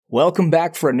Welcome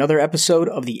back for another episode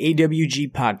of the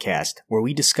AWG podcast, where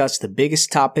we discuss the biggest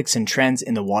topics and trends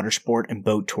in the water sport and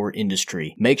boat tour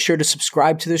industry. Make sure to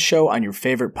subscribe to the show on your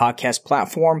favorite podcast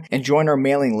platform and join our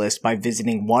mailing list by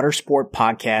visiting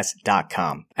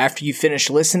watersportpodcast.com. After you finish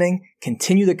listening,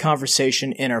 continue the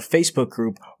conversation in our Facebook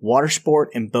group, Watersport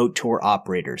and Boat Tour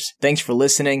Operators. Thanks for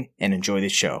listening and enjoy the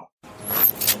show.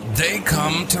 They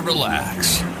come to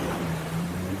relax,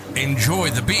 enjoy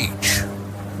the beach,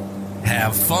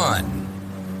 have fun,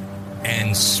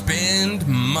 and spend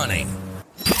money.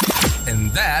 And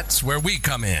that's where we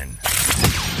come in.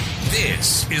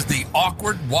 This is the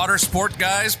Awkward Water Sport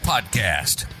Guys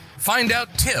podcast. Find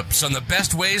out tips on the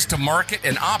best ways to market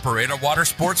and operate a water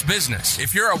sports business.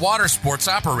 If you're a water sports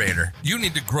operator, you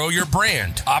need to grow your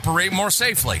brand, operate more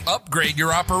safely, upgrade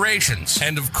your operations,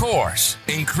 and of course,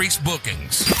 increase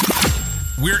bookings.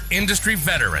 We're industry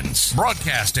veterans,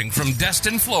 broadcasting from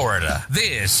Destin, Florida.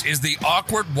 This is the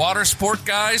Awkward Water Sport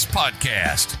Guys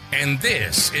podcast. And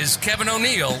this is Kevin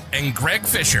O'Neill and Greg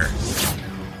Fisher.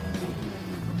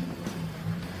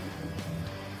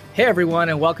 Hey everyone,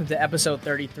 and welcome to episode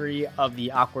 33 of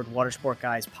the Awkward Water Sport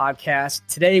Guys podcast.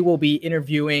 Today we'll be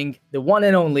interviewing the one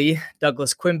and only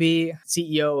Douglas Quimby,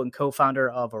 CEO and co-founder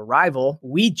of Arrival.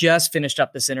 We just finished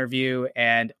up this interview,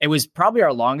 and it was probably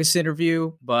our longest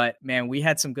interview, but man, we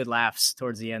had some good laughs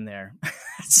towards the end there.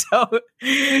 So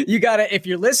you gotta, if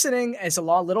you're listening, it's a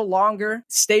little longer,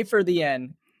 stay for the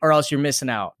end, or else you're missing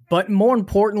out. But more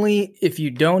importantly, if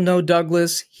you don't know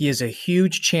Douglas, he is a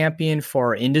huge champion for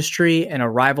our industry, and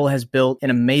Arrival has built an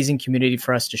amazing community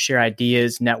for us to share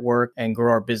ideas, network, and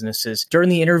grow our businesses. During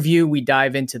the interview, we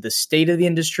dive into the state of the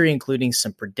industry, including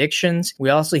some predictions. We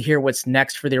also hear what's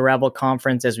next for the Arrival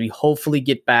conference as we hopefully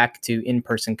get back to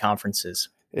in-person conferences.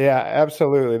 Yeah,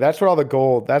 absolutely. That's where all the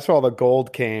gold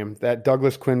came, that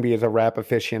Douglas Quimby is a rap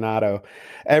aficionado.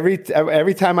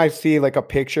 Every time I see like a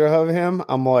picture of him,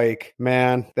 I'm like,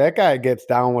 man, that guy gets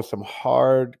down with some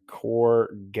hardcore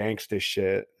gangsta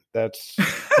shit. That's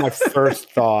my first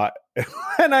thought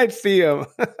when I see him.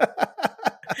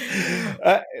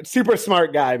 Super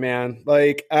smart guy, man.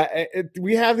 Like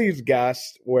we have these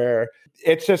guests where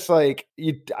it's just like,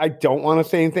 I don't want to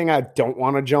say anything. I don't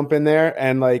want to jump in there.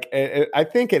 And like, I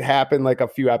think it happened like a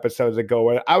few episodes ago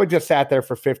where I would just sat there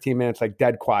for 15 minutes, like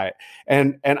dead quiet.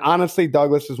 And honestly,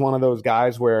 Douglas is one of those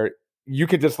guys where you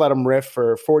could just let him riff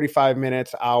for 45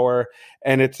 minutes, hour.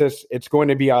 And it's going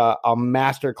to be a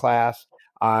master class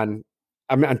on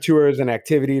tours and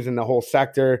activities in the whole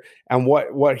sector, and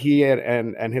what he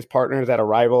and his partners at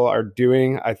Arrival are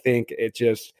doing. I think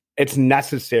it's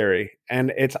necessary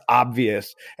and it's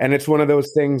obvious. And it's one of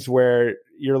those things where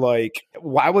you're like,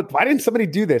 why didn't somebody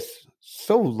do this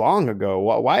so long ago?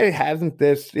 Why hasn't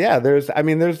this? Yeah, there's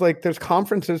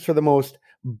conferences for the most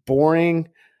boring,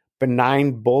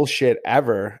 benign bullshit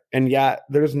ever. And yet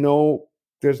there's no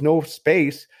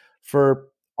space for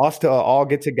us to all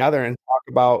get together and talk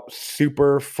about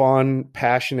super fun,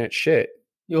 passionate shit.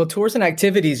 Well, tours and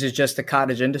activities is just a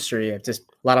cottage industry. It's just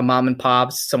a lot of mom and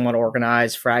pops, somewhat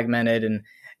organized, fragmented,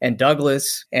 and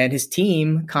Douglas and his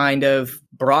team kind of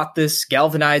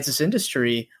galvanized this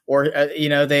industry, or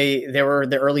they were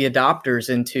the early adopters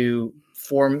into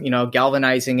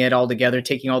galvanizing it all together,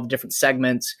 taking all the different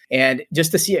segments, and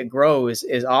just to see it grow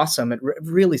is awesome. It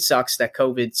really sucks that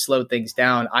COVID slowed things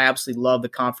down. I absolutely love the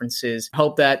conferences.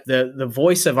 Hope that the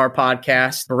voice of our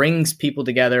podcast brings people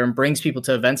together and brings people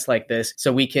to events like this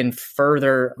so we can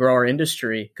further grow our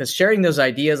industry, because sharing those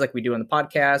ideas like we do on the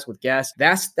podcast with guests,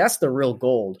 that's the real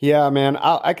gold. Yeah, man.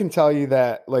 I can tell you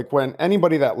that, like, when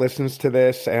anybody that listens to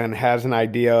this and has an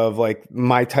idea of like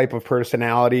my type of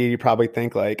personality, you probably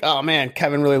think like, oh man,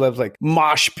 Kevin really loves like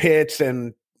mosh pits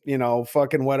and,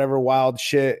 fucking whatever wild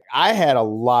shit. I had a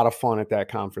lot of fun at that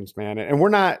conference, man. And we're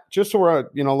not, just so we're,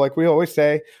 like we always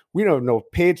say, we don't know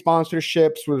paid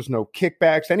sponsorships. There's no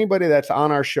kickbacks. Anybody that's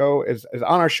on our show is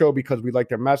on our show because we like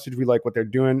their message. We like what they're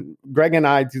doing. Greg and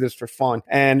I do this for fun.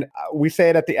 And we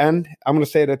say it at the end. I'm going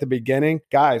to say it at the beginning.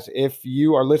 Guys, if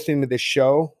you are listening to this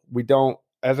show,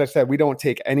 as I said, we don't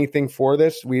take anything for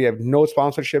this. We have no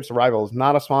sponsorships. Arrival is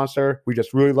not a sponsor. We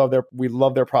just really love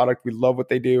their product. We love what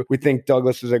they do. We think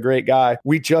Douglas is a great guy.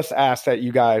 We just ask that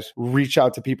you guys reach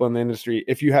out to people in the industry.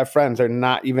 If you have friends, they're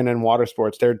not even in water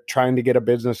sports, they're trying to get a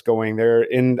business going, they're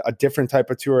in a different type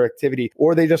of tour activity,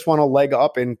 or they just want to leg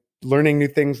up and learning new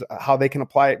things, how they can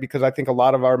apply it, because I think a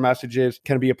lot of our messages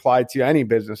can be applied to any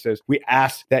businesses. We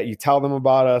ask that you tell them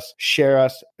about us, share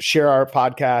our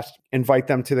podcast, invite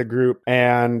them to the group.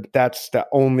 And that's the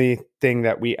only thing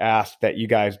that we ask that you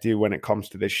guys do when it comes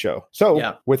to this show.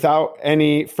 So without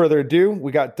any further ado,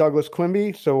 we got Douglas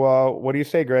Quimby. So what do you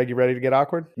say, Greg? You ready to get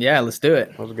awkward? Yeah, let's do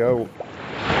it. Let's go.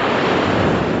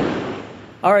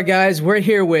 All right, guys, we're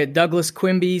here with Douglas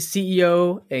Quimby,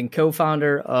 CEO and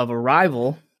co-founder of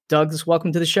Arrival. Douglas,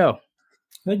 welcome to the show.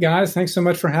 Hey, guys. Thanks so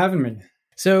much for having me.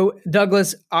 So,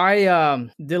 Douglas, I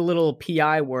did a little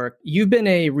PI work. You've been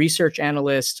a research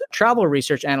analyst, travel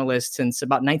research analyst since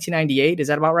about 1998. Is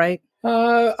that about right?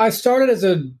 I started as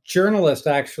a journalist,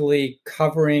 actually,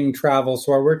 covering travel.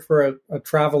 So I worked for a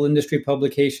travel industry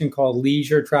publication called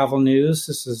Leisure Travel News.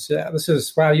 This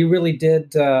is wow. You really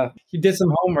did. You did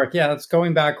some homework. Yeah, it's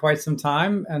going back quite some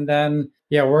time. And then,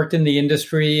 worked in the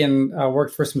industry and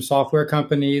worked for some software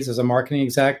companies as a marketing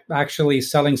exec, actually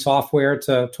selling software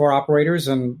to tour operators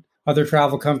and other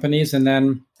travel companies. And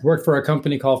then worked for a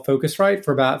company called Focusrite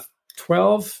for about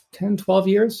 12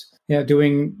 years. Yeah,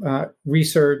 doing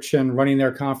research and running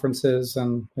their conferences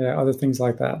and other things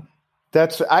like that.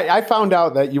 I found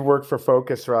out that you work for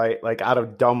Focusrite, like out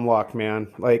of dumb luck, man.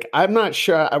 Like, I'm not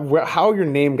sure how your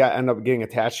name ended up getting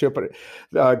attached to it,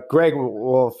 but Greg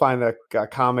will find a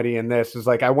comedy in this. Is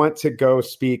like, I went to go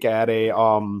speak at a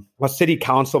city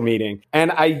council meeting,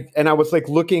 and I was like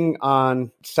looking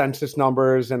on census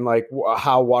numbers and like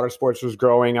how water sports was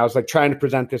growing. I was like trying to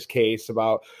present this case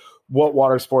about what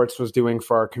water sports was doing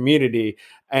for our community.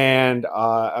 And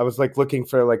I was like looking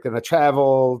for like in the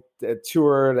travel, the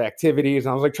tour, the activities.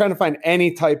 And I was like trying to find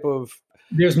any type of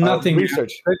There's nothing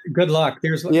research. Good luck.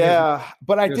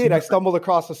 But I did. I stumbled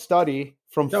across a study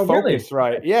from Focusrite.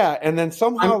 Really? Yeah. And then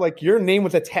somehow like your name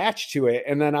was attached to it.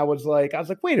 And then I was like,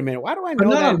 wait a minute, why do I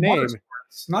know that name?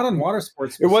 It's not on water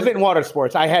sports. It wasn't water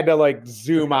sports. I had to like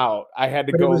zoom out. I had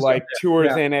to go like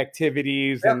tours and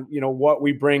activities and what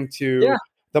we bring to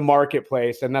the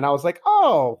marketplace. And then I was like,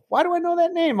 oh, why do I know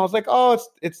that name? I was like, oh,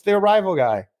 it's the Arrival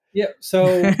guy. Yeah.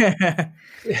 So,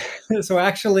 so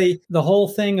actually the whole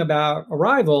thing about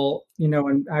Arrival,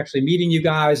 and actually meeting you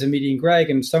guys and meeting Greg,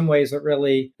 in some ways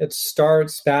it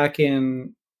starts back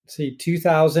in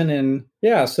 2000 and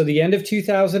so the end of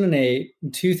 2008,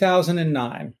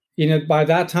 2009. By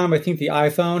that time, I think the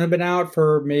iPhone had been out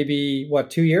for maybe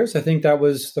 2 years. I think that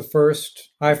was the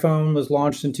first iPhone was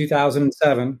launched in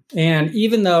 2007. And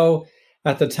even though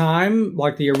at the time,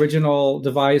 like the original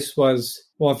device was,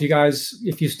 well, if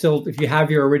you have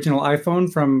your original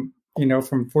iPhone from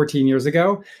 14 years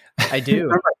ago, I do.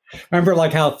 remember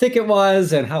like how thick it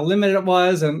was and how limited it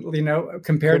was, and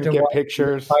compared to what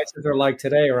pictures devices are like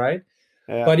today, right?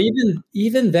 Yeah. But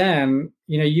even then,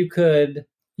 you could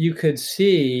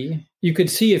see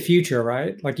a future,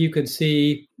 right? Like you could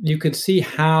see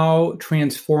how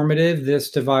transformative this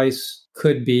device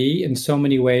could be in so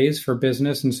many ways for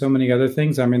business and so many other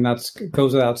things. I mean, that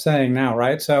goes without saying now,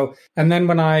 right? So, and then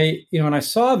when I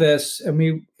saw this, and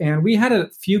we had a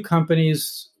few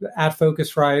companies at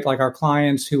Focusrite, like our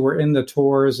clients who were in the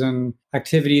tours and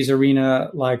activities arena,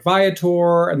 like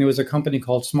Viator, and there was a company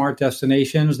called Smart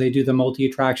Destinations. They do the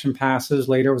multi-attraction passes.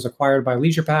 Later, it was acquired by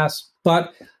Leisure Pass.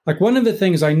 But like one of the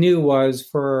things I knew was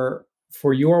for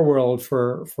your world,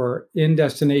 for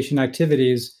in-destination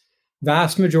activities,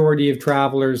 vast majority of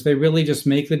travelers, they really just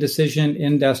make the decision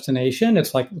in destination.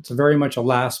 It's very much a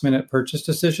last minute purchase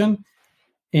decision.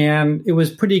 And it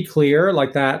was pretty clear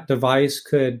like that device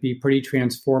could be pretty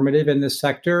transformative in this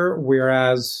sector,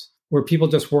 where people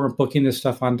just weren't booking this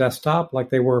stuff on desktop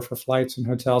like they were for flights and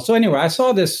hotels. So anyway, I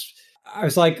saw this. I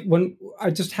was like, when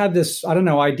I just had this,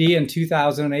 idea in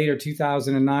 2008 or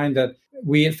 2009 that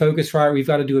we at Focusrite, we've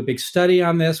got to do a big study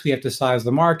on this. We have to size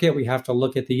the market. We have to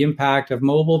look at the impact of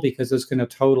mobile because it's going to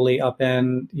totally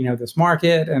upend, this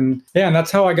market. And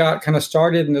that's how I got kind of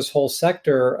started in this whole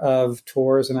sector of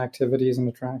tours and activities and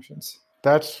attractions.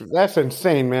 That's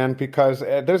insane, man, because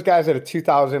there's guys at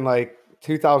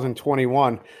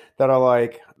 2021 that are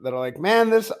like,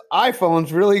 man, this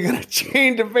iPhone's really going to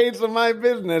change the face of my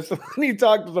business. When you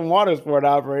talk to some water sport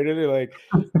operators, they're like,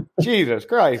 Jesus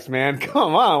Christ, man,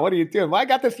 come on. What are you doing? Well, I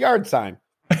got this yard sign.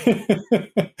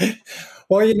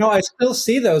 Well, I still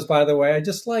see those, by the way. I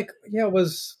just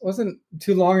wasn't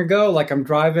too long ago. Like I'm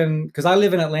driving, because I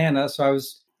live in Atlanta.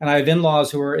 And I have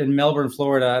in-laws who are in Melbourne,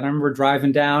 Florida. And I remember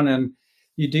driving down and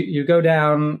you go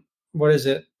down, what is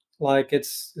it? Like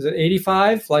is it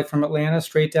 85, like from Atlanta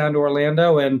straight down to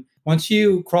Orlando. And once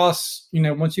you cross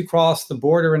the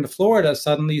border into Florida,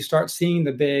 suddenly you start seeing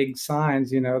the big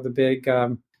signs, the big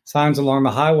signs along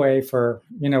the highway for,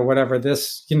 whatever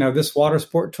this, this water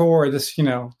sport tour, or this,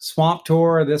 swamp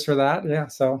tour, or this or that. Yeah.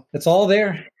 So it's all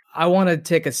there. I want to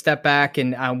take a step back,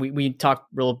 and we talked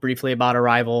real briefly about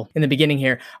Arrival in the beginning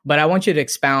here, but I want you to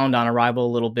expound on Arrival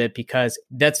a little bit, because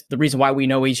that's the reason why we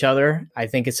know each other. I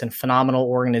think it's a phenomenal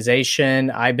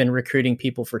organization. I've been recruiting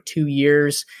people for 2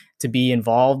 years to be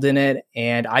involved in it.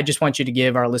 And I just want you to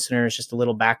give our listeners just a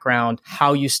little background,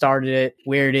 how you started it,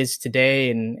 where it is today,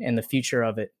 and the future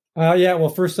of it. Yeah. Well,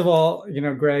 first of all,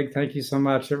 Greg, thank you so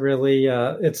much. It really,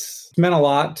 it's meant a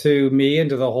lot to me and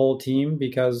to the whole team,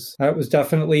 because it was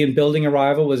definitely, in building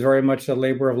Arrival was very much a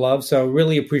labor of love. So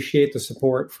really appreciate the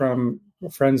support from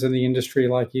friends in the industry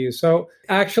like you. So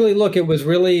actually, look, it was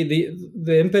really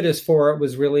the impetus for it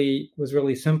was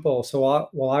really simple. So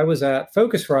while I was at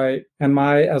Focusrite, and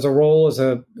as a role as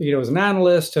as an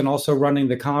analyst and also running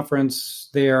the conference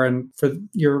there, and for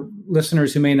your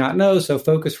listeners who may not know, so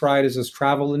Focusrite is this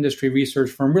travel industry research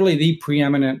firm, really the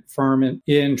preeminent firm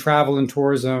in travel and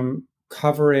tourism,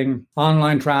 covering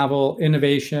online travel,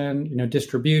 innovation,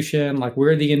 distribution, like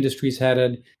where the industry's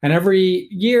headed. And every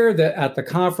year at the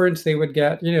conference, they would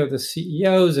get, the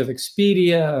CEOs of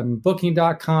Expedia and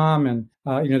Booking.com and,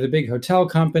 the big hotel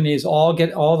companies, all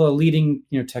the leading,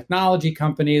 technology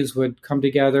companies would come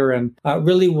together and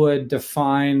really would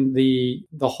define the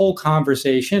whole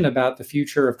conversation about the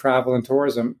future of travel and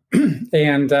tourism.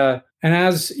 And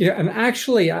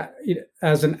actually,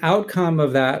 as an outcome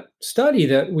of that study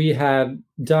that we had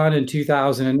done in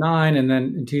 2009 and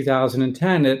then in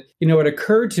 2010, it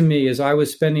occurred to me as I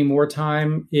was spending more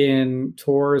time in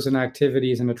tours and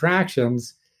activities and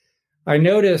attractions, I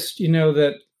noticed,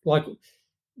 that like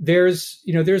there's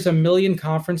 1 million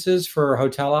conferences for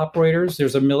hotel operators.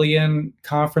 There's 1 million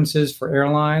conferences for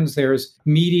airlines. There's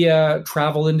media,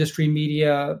 travel industry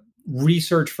media,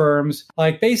 research firms.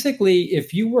 Like basically,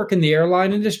 if you work in the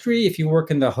airline industry, if you work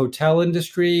in the hotel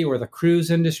industry or the cruise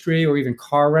industry or even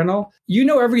car rental, you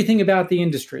know everything about the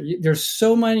industry. There's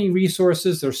so many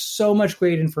resources. There's so much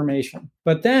great information.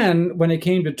 But then when it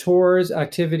came to tours,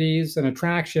 activities, and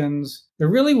attractions, there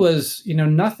really was,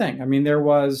 nothing. I mean, there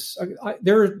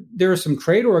are some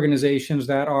trade organizations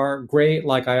that are great,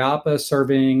 like IAPA,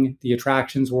 serving the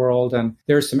attractions world, and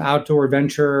there's some outdoor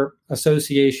venture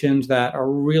associations that are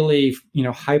really,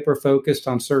 hyper focused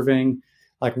on serving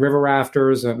like river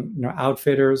rafters and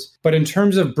outfitters. But in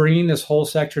terms of bringing this whole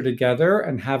sector together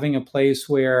and having a place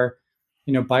where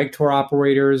bike tour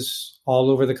operators all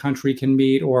over the country can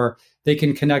meet, or they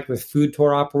can connect with food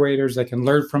tour operators. They can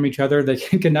learn from each other. They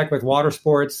can connect with water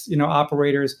sports,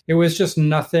 operators. It was just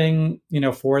nothing,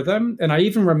 for them. And I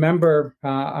even remember,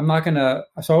 I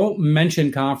won't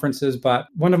mention conferences, but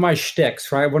one of my shticks,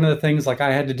 right? One of the things like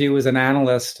I had to do as an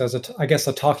analyst, as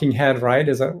a talking head, right?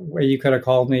 Is a way you could have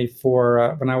called me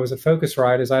for when I was at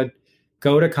Focusrite, is I'd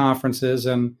go to conferences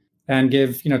and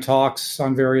give, talks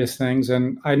on various things.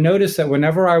 And I noticed that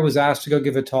whenever I was asked to go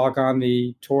give a talk on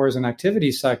the tours and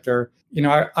activities sector,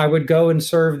 I would go and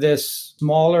serve this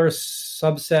smaller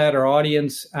subset or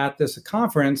audience at this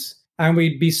conference. And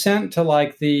we'd be sent to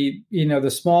like the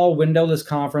small windowless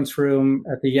conference room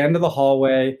at the end of the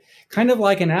hallway, kind of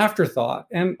like an afterthought.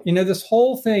 And, this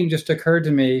whole thing just occurred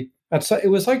to me. It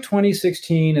was like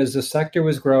 2016 as the sector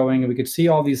was growing and we could see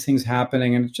all these things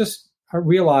happening. And I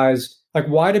realized, like,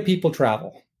 why do people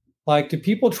travel? Like, do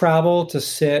people travel to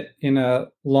sit in a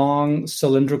long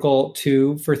cylindrical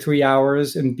tube for 3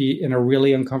 hours and be in a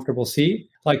really uncomfortable seat?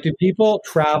 Like, do people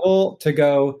travel to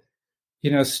go,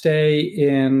 sit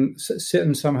in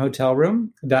some hotel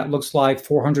room that looks like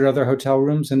 400 other hotel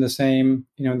rooms in the same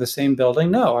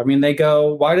building? No. I mean,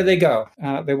 why do they go?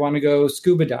 They want to go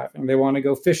scuba diving. They want to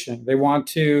go fishing. They want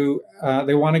to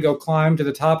go climb to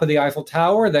the top of the Eiffel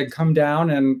Tower, then come down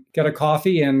and get a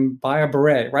coffee and buy a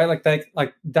beret, right?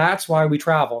 Like that's why we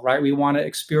travel, right? We want to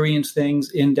experience things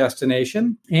in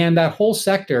destination. And that whole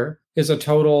sector is a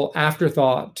total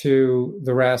afterthought to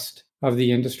the rest of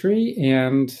the industry.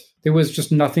 And there was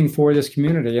just nothing for this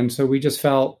community. And so we just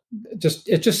felt, it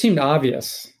just seemed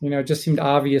obvious, it just seemed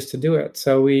obvious to do it.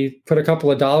 So we put a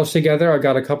couple of dollars together. I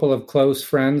got a couple of close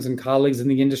friends and colleagues in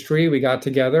the industry. We got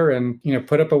together and,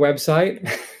 put up a website,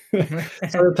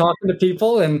 started talking to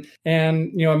people and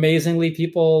amazingly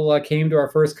people came to our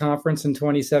first conference in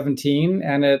 2017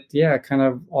 and it kind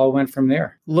of all went from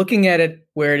there. Looking at it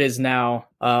where it is now,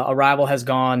 Arrival has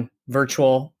gone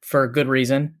virtual for a good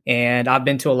reason. And I've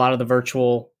been to a lot of the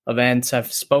virtual events.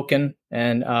 I've spoken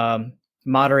and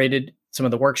moderated some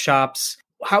of the workshops.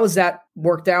 How has that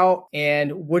worked out?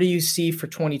 And what do you see for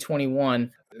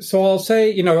 2021? So I'll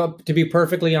say, to be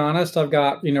perfectly honest, I've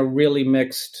got, really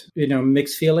mixed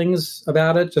feelings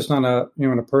about it, just on a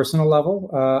personal level.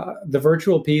 The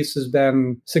virtual piece has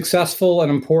been successful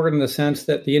and important in the sense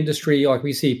that the industry, like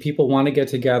we see, people want to get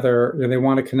together, they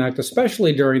want to connect,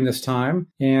 especially during this time.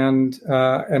 And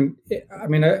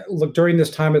look, during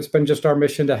this time, it's been just our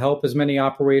mission to help as many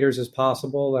operators as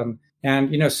possible.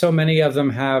 And so many of them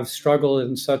have struggled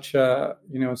in such a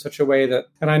way that,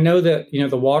 and I know that,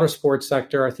 the water sports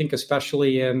sector, I think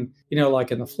especially in,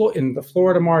 like in the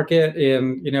Florida market,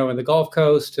 in the Gulf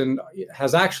Coast, and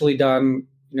has actually done,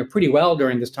 pretty well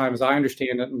during this time, as I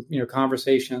understand it, and,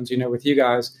 conversations, with you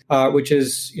guys, which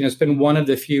is, it's been one of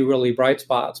the few really bright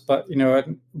spots. But,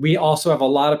 we also have a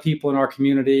lot of people in our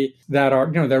community that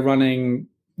are, they're running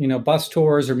bus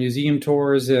tours or museum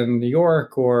tours in New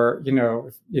York, or,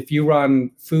 if you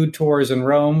run food tours in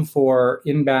Rome for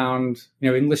inbound,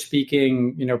 English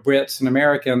speaking, Brits and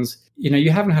Americans,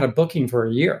 you haven't had a booking for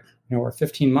a year, or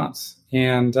 15 months.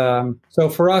 And so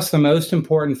for us, the most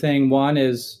important thing, one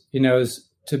is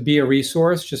to be a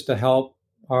resource just to help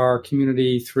our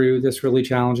community through this really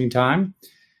challenging time.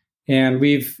 And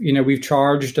we've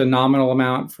charged a nominal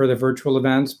amount for the virtual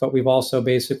events, but we've also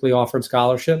basically offered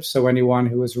scholarships. So anyone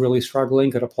who was really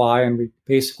struggling could apply, and we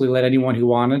basically let anyone who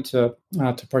wanted to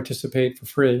participate for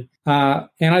free. And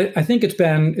I think it's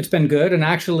been good. And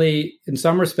actually, in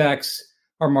some respects,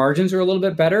 our margins are a little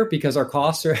bit better because our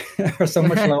costs are so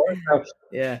much lower.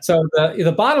 So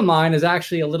the bottom line is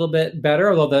actually a little bit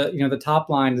better, although the top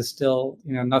line is still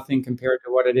nothing compared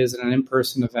to what it is in an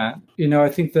in-person event. I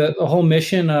think the whole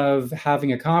mission of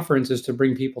having a conference is to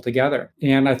bring people together,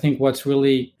 and I think what's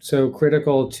really so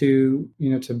critical to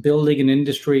to building an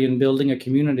industry and building a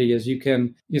community is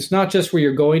it's not just where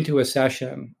you're going to a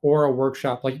session or a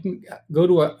workshop. Like, you can go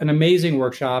to an amazing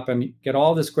workshop and get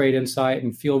all this great insight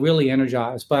and feel really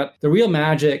energized. But the real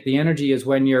magic, the energy, is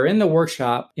when you're in the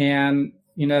workshop and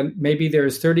maybe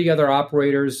there's 30 other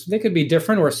operators. They could be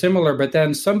different or similar, but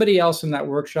then somebody else in that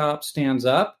workshop stands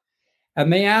up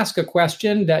and they ask a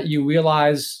question that you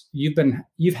realize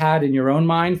you've had in your own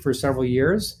mind for several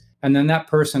years. And then that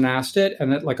person asked it,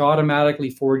 and it automatically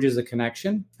forges a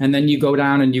connection. And then you go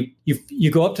down and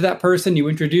you go up to that person, you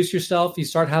introduce yourself, you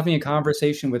start having a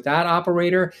conversation with that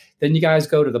operator. Then you guys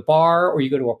go to the bar or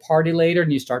you go to a party later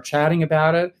and you start chatting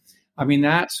about it. I mean,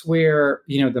 that's where,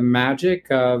 the magic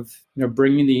of,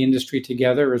 bringing the industry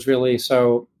together is really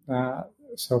so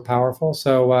powerful.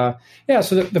 So,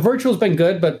 so the virtual's been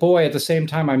good, but boy, at the same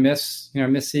time, I miss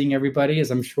seeing everybody,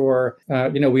 as I'm sure,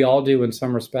 we all do in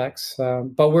some respects.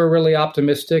 But we're really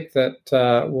optimistic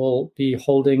that we'll be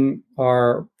holding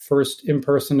our first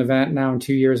in-person event now in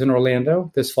 2 years in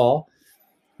Orlando this fall.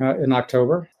 In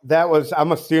October.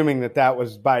 I'm assuming that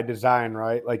was by design,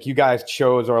 right? Like, you guys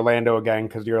chose Orlando again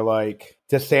because you're like,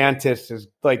 DeSantis is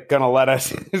going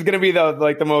to be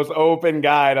the most open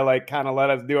guy to kind of let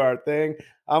us do our thing.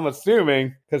 I'm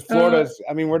assuming, because Florida's,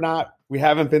 we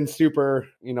haven't been super,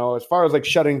 as far as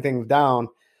shutting things down.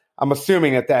 I'm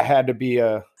assuming that had to be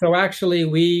So actually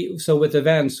with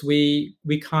events, we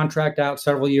contract out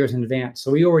several years in advance. So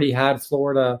we already had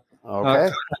Florida.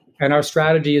 Okay. And our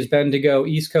strategy has been to go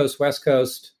East Coast, West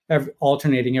Coast,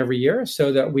 alternating every year,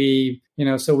 so that we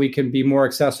can be more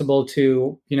accessible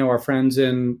to, our friends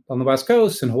on the West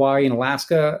Coast and Hawaii and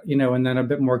Alaska, and then a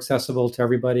bit more accessible to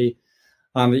everybody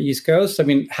on the East Coast. I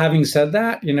mean, having said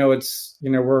that, it's,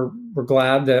 we're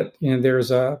glad that, there's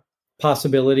a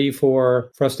possibility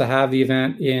for us to have the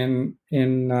event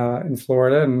in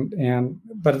Florida,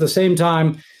 but at the same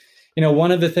time,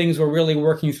 one of the things we're really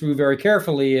working through very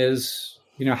carefully is,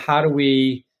 how do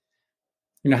we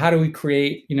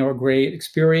create, a great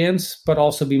experience, but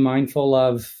also be mindful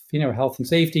of, health and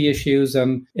safety issues.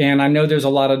 And I know there's a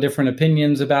lot of different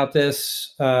opinions about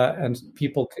this, and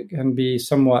people can be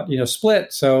somewhat,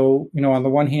 split. So, on the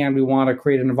one hand, we want to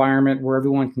create an environment where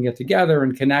everyone can get together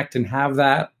and connect and have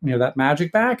that, that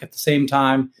magic back. At the same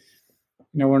time,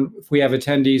 if we have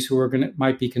attendees who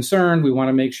might be concerned, we want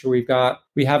to make sure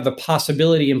we have the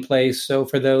possibility in place. So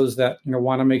for those that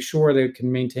want to make sure they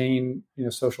can maintain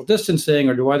social distancing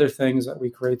or do other things, that we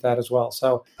create that as well.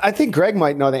 So I think Greg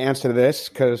might know the answer to this,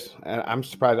 because I'm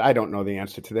surprised I don't know the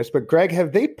answer to this. But Greg,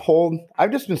 have they pulled?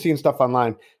 I've just been seeing stuff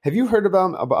online. Have you heard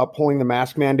about pulling the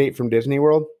mask mandate from Disney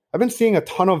World? I've been seeing a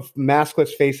ton of maskless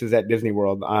faces at Disney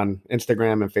World on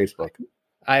Instagram and Facebook.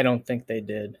 I don't think they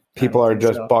did. People are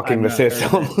just bucking the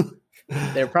system.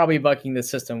 They're probably bucking the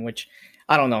system, which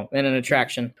I don't know, in an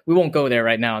attraction. We won't go there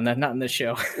right now, and that's not in this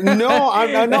show. I know.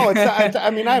 I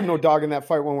mean, I have no dog in that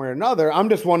fight one way or another. I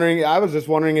was just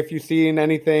wondering if you've seen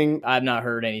anything. I've not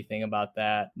heard anything about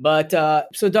that. But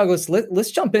so Douglas,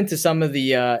 let's jump into some of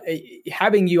the,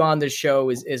 having you on this show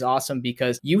is awesome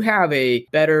because you have a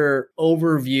better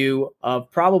overview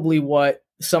of probably what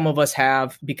some of us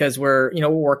have because we're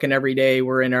working every day.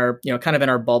 We're in our, kind of in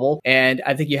our bubble. And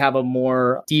I think you have a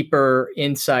more deeper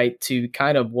insight to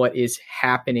kind of what is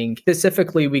happening.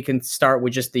 Specifically, we can start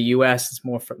with just the US. It's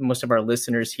more for most of our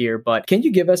listeners here, but can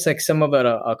you give us like some of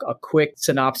a quick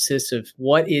synopsis of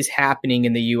what is happening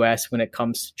in the US when it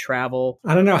comes to travel?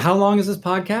 I don't know. How long is this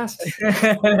podcast?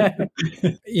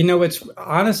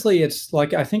 It's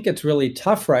like, I think it's really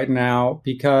tough right now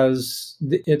because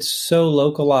it's so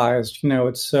localized,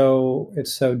 it's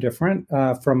so different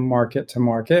from market to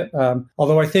market.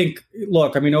 Although I think,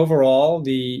 overall,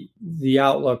 the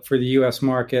outlook for the U.S.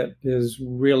 market is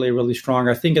really, really strong.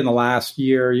 I think in the last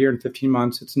year and 15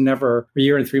 months,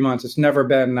 year and 3 months, it's never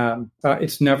been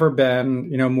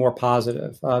more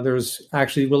positive. There's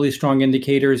actually really strong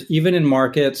indicators, even in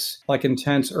markets like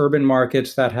intense urban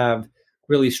markets that have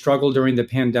really struggled during the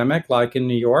pandemic, like in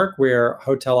New York, where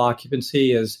hotel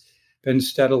occupancy has been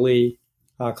steadily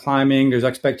climbing. There's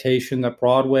expectation that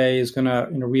Broadway is going to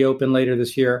reopen later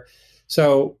this year.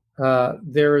 So I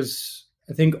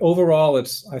think overall,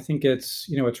 it's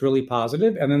really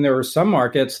positive. And then there are some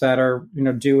markets that are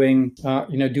doing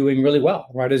really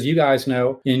well, right? As you guys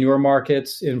know, in your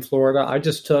markets in Florida, I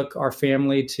just took our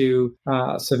family to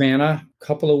Savannah a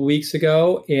couple of weeks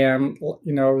ago, and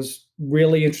it was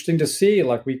really interesting to see.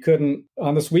 Like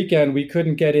on this weekend, we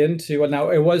couldn't get into. Now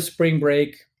it was spring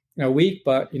break week,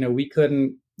 but we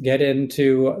couldn't get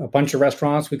into a bunch of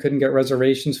restaurants we couldn't get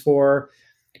reservations for.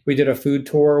 We did a food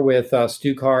tour with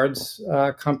Stu Card's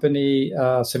company,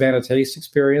 Savannah Taste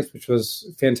Experience, which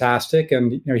was fantastic.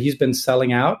 And he's been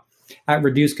selling out at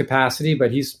reduced capacity,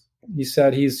 but he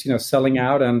said he's selling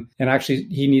out, and actually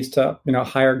he needs to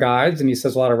hire guides. And he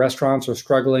says a lot of restaurants are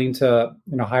struggling to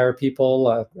hire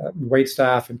people, wait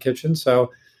staff, and kitchen.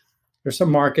 So there's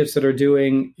some markets that are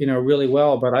doing, really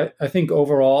well, but I think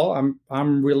overall,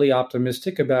 I'm really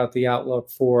optimistic about the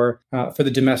outlook for the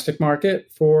domestic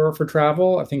market for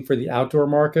travel. I think for the outdoor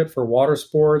market, for water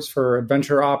sports, for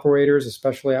adventure operators,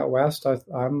 especially out west, I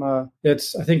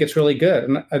think it's really good.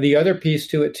 And the other piece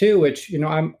to it too, which is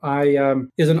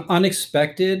an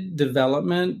unexpected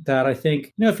development that I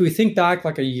think if we think back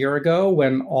like a year ago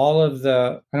when all of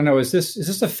the is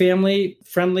this a family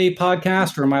friendly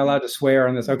podcast or am I allowed to swear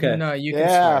on this? Okay. No, you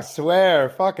can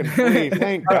swear. Fucking please.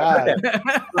 Thank God.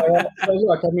 So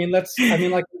look,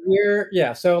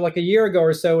 like a year ago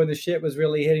or so when the shit was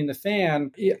really hitting the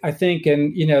fan, I think,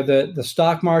 and the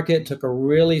stock market took a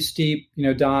really steep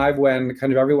dive when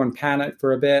kind of everyone panicked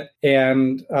for a bit,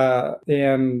 and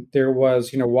there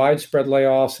was widespread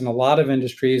layoffs in a lot of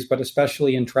industries, but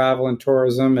especially in travel and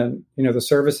tourism and the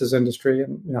services industry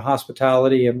and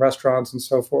hospitality and restaurants and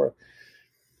so forth.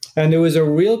 And there was a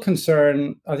real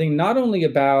concern, I think, not only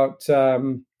about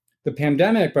the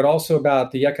pandemic, but also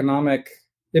about the economic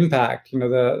impact,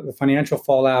 the financial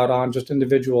fallout on just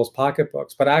individuals'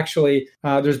 pocketbooks. But actually,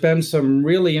 there's been some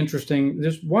really interesting,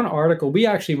 there's one article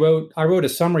I wrote a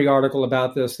summary article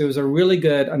about this. There was a really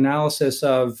good analysis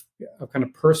of kind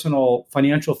of personal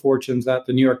financial fortunes that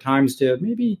the New York Times did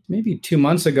maybe 2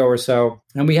 months ago or so.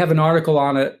 And we have an article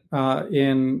on it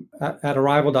at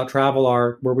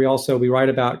Arrival.Travel, where we write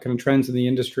about kind of trends in the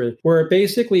industry, where it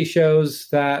basically shows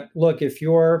that, look,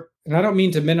 and I don't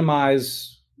mean to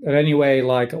minimize in any way,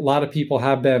 like a lot of people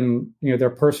have been,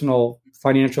 their personal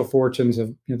financial fortunes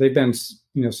they've been,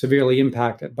 severely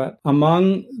impacted. But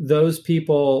among those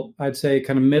people, I'd say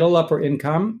kind of middle upper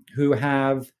income who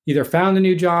have either found a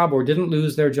new job or didn't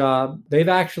lose their job, they've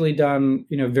actually done,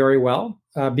 very well.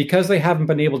 Because they haven't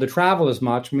been able to travel as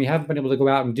much and we haven't been able to go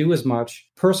out and do as much,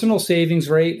 personal savings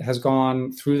rate has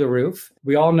gone through the roof.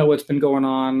 We all know what's been going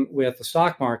on with the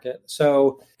stock market.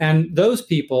 And those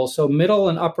people, so middle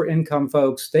and upper income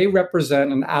folks, they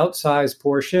represent an outsized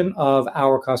portion of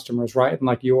our customers, right? And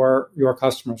like your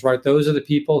customers, right? Those are the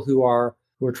people who are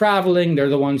traveling. They're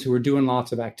the ones who are doing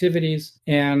lots of activities.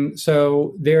 And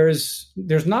so there's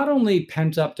not only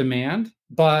pent up demand,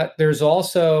 but there's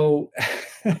also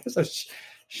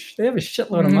they have a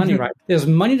shitload of money, right? There's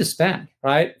money to spend,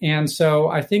 right? And so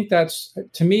I think that's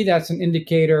an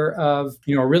indicator of,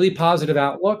 a really positive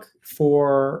outlook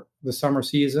for the summer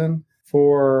season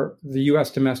for the U.S.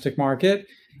 domestic market.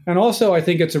 And also, I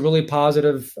think it's a really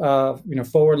positive,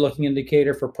 forward-looking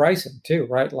indicator for pricing too,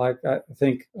 right? Like I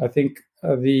think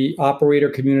the operator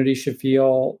community should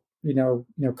feel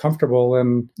comfortable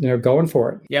and, going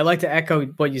for it. Yeah, I'd like to echo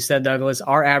what you said, Douglas.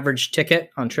 Our average ticket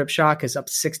on TripShock is up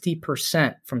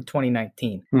 60% from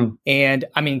 2019. And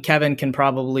I mean, Kevin can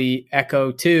probably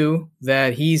echo too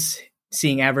that he's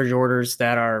seeing average orders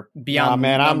that are beyond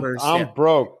numbers. I'm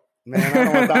broke. Man, I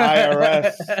don't want the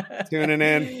IRS tuning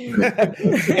in.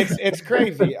 It's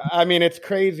crazy. I mean, it's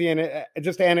crazy. And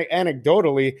just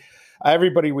anecdotally,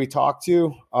 everybody we talk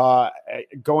to,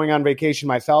 going on vacation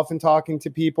myself and talking to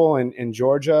people in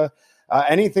Georgia,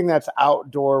 anything that's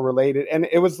outdoor related. And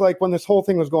it was like when this whole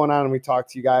thing was going on and we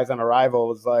talked to you guys on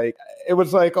Arrival, it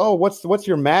was like, oh, what's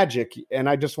your magic? And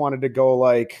I just wanted to go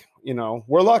like,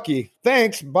 we're lucky.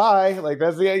 Thanks. Bye. Like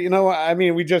that's I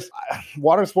mean,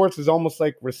 water sports is almost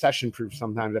like recession proof.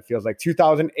 Sometimes it feels like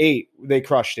 2008, they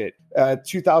crushed it.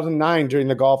 2009 during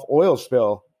the Gulf oil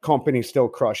spill, company still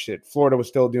crushed it. Florida was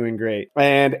still doing great.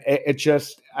 And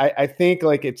I think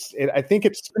like I think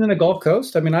it's in the Gulf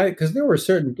Coast. I mean, because there were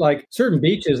certain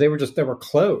beaches, they were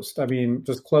closed. I mean,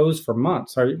 just closed for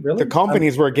months. Are you really? The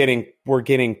companies were getting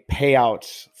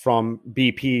payouts from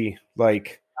BP,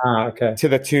 to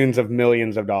the tunes of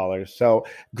millions of dollars. So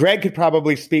Greg could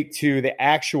probably speak to the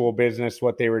actual business,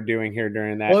 what they were doing here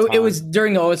during that time. It was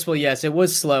during the oil spill. Yes, it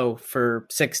was slow for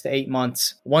 6 to 8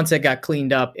 months. Once it got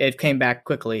cleaned up, it came back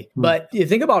quickly. But you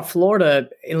think about Florida,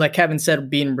 and like Kevin said,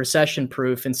 being recession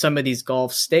proof in some of these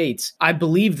Gulf states. I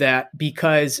believe that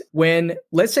because when,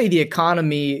 let's say the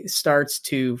economy starts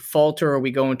to falter or we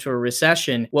go into a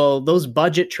recession, well, those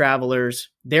budget travelers,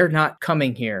 they're not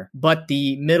coming here, but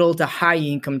the middle to high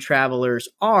income travelers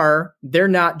they're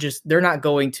not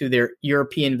going to their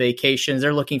European vacations.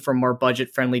 They're looking for more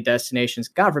budget friendly destinations.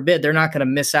 God forbid, they're not going to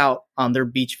miss out on their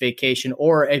beach vacation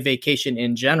or a vacation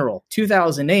in general.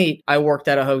 2008, I worked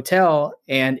at a hotel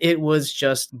and it was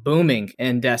just booming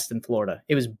in Destin, Florida.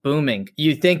 It was booming.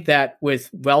 You think that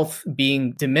with wealth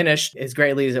being diminished as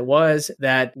greatly as it was,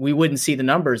 that we wouldn't see the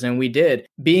numbers, and we did.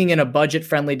 Being in a budget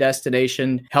friendly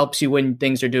destination helps you when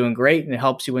things are doing great, and it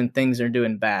helps you when things are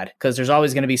doing bad, because there's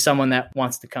always going to be someone that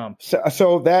wants to come.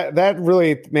 So that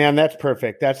really, man, that's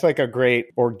perfect. That's like a great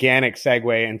organic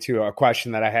segue into a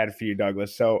question that I had for you,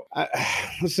 Douglas. So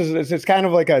it's kind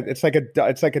of like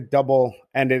a double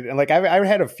ended. And like I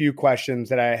had a few questions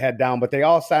that I had down, but they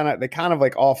kind of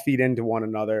like all feed into one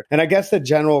another. And I guess the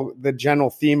general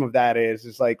theme of that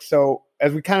is like, so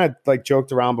as we kind of like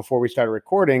joked around before we started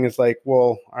recording, it's like,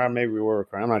 well, or maybe we were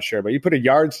recording, I'm not sure, but you put a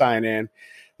yard sign in,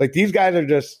 like these guys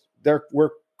are we're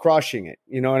crushing it.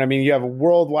 You know what I mean? You have a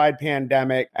worldwide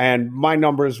pandemic, and my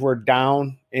numbers were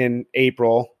down in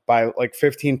April by like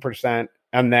 15%.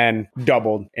 And then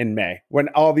doubled in May when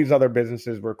all these other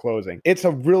businesses were closing. It's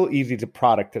a real easy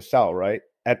product to sell, right?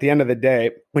 At the end of the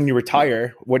day, when you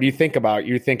retire, what do you think about?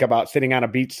 You think about sitting on a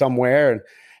beach somewhere and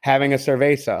having a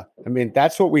cerveza. I mean,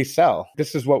 that's what we sell.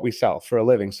 This is what we sell for a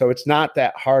living. So it's not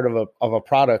that hard of a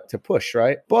product to push,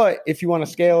 right? But if you want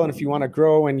to scale and if you want to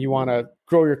grow and you want to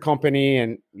grow your company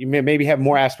and you maybe have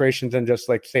more aspirations than just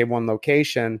like say one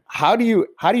location, how do you,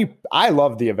 I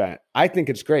love the event. I think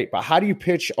it's great, but how do you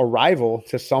pitch Arrival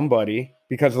to somebody?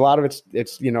 Because a lot of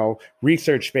it's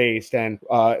research based and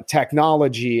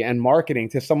technology and marketing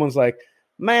to someone's like,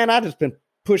 man, I just been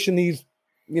pushing these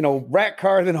rat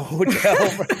cars in a hotel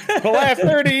for the last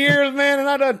 30 years, man, and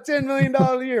I done $10 million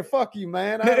a year. Fuck you,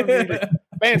 man. I don't need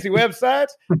fancy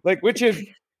websites. Like, which is,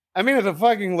 I mean, it's a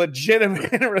fucking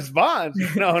legitimate response.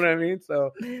 You know what I mean?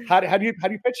 So how do you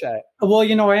pitch that? Well,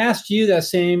 I asked you that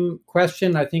same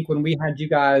question, I think, when we had you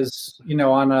guys,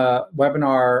 on a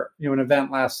webinar, an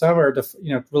event last summer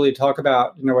to, really talk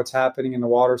about, what's happening in the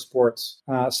water sports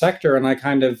sector. And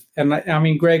I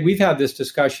mean, Greg, we've had this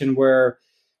discussion where,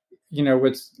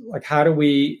 it's like, how do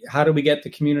we get the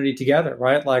community together,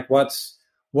 right? Like what's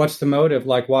the motive?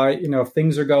 Like why, if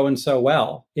things are going so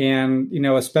well, and,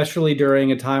 especially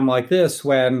during a time like this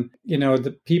when,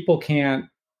 the people can't,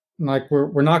 like,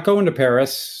 we're not going to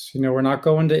Paris, we're not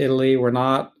going to Italy. We're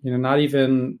not, not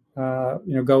even,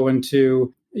 going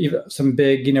to some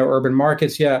big, urban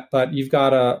markets yet, but you've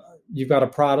got a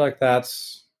product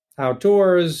that's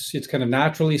outdoors, it's kind of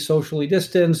naturally socially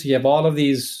distanced, you have all of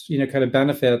these kind of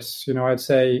benefits, I'd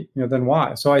say, then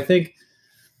why? So I think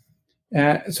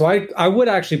so I would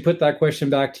actually put that question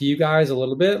back to you guys a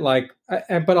little bit, like,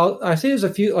 but I say there's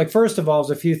a few, like, first of all,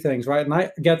 there's a few things, right? And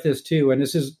I get this too. And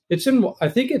I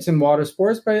think it's in water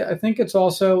sports, but I think it's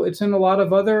in a lot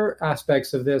of other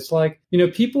aspects of this. Like,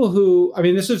 people who, I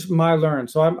mean, this is my learn.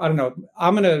 So I don't know,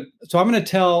 I'm going to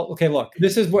tell, okay, look,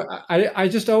 this is what I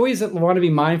just always want to be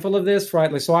mindful of this, right?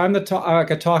 Like, so I'm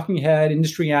like a talking head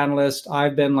industry analyst.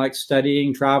 I've been like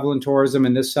studying travel and tourism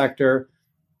in this sector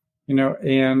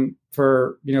and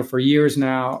for years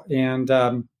now. And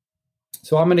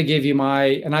so I'm going to give you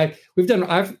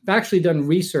I've actually done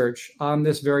research on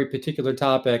this very particular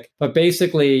topic, but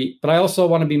I also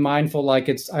want to be mindful,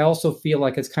 I also feel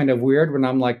like it's kind of weird when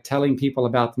I'm like telling people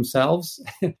about themselves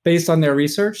based on their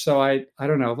research. So I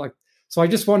don't know, so I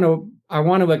just want to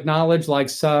acknowledge like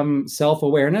some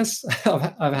self-awareness of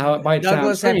how it might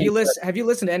Douglas, sound. have you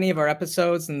listened to any of our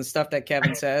episodes and the stuff that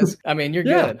Kevin says? I mean, you're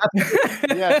good.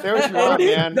 Yeah, say what you want,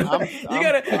 man. You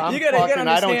gotta understand,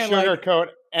 I don't sugarcoat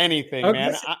anything, Okay.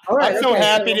 man. Right, I'm so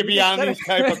happy to be on these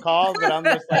type of calls that I'm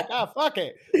just like, fuck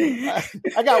it.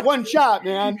 I got one shot,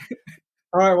 man.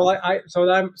 All right. Well,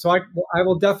 I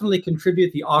will definitely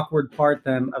contribute the awkward part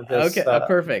then of this. Okay.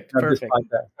 Perfect. All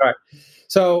right.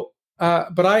 So,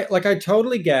 but I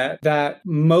totally get that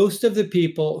most of the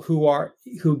people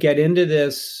who get into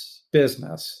this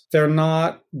business, they're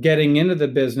not getting into the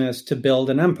business to build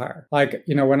an empire. Like,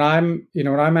 when I'm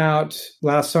out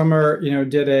last summer,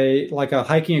 did a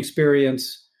hiking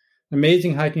experience,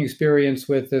 amazing hiking experience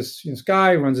with this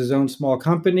guy who runs his own small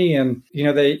company. And,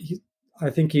 I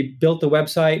think he built the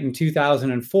website in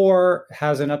 2004,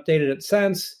 hasn't updated it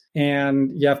since.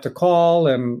 And you have to call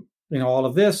and, all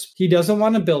of this. He doesn't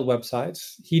want to build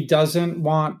websites. He doesn't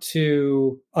want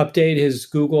to update his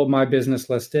Google My Business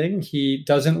listing. He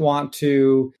doesn't want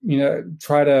to,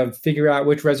 try to figure out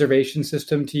which reservation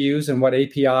system to use and what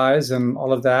APIs and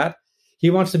all of that. He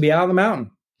wants to be out on the mountain.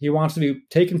 He wants to be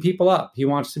taking people up. He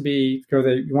wants to be,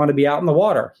 you want to be out in the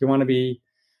water. You want to be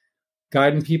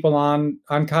guiding people on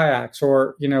kayaks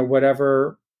or,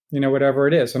 whatever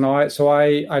it is. And I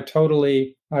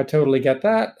totally get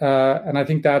that. And I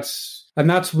think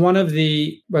that's one of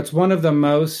the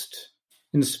most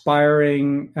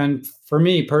inspiring and, for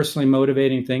me personally,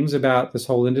 motivating things about this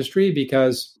whole industry,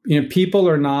 because, people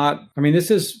are not,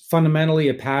 this is fundamentally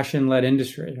a passion-led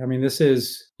industry.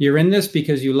 You're in this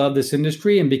because you love this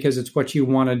industry and because it's what you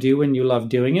want to do and you love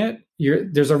doing it.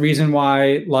 There's a reason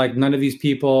why, none of these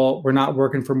people were not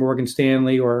working for Morgan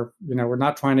Stanley or, we're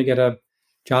not trying to get a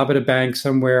job at a bank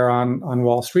somewhere on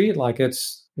Wall Street.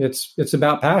 It's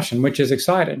about passion, which is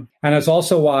exciting. And it's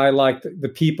also why,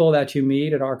 the people that you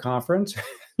meet at our conference,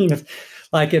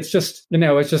 it's just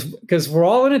because we're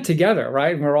all in it together,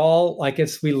 right? And we're all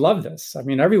we love this.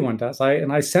 Everyone does.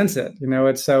 I sense it,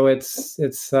 it's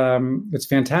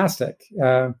fantastic.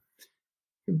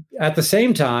 At the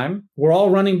same time, we're all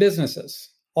running businesses.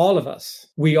 All of us.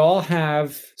 We all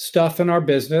have stuff in our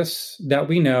business that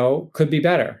we know could be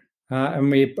better.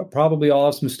 And we probably all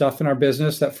have some stuff in our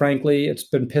business that, frankly, it's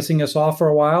been pissing us off for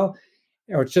a while,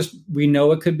 or it's just, we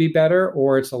know it could be better,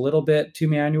 or it's a little bit too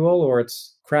manual, or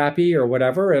it's crappy or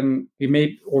whatever. And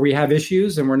we have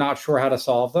issues and we're not sure how to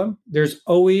solve them. There's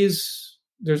always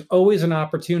an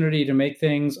opportunity to make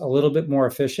things a little bit more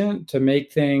efficient, to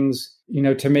make things,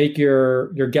 to make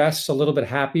your guests a little bit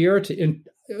happier.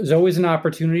 There's always an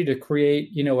opportunity to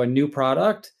create, a new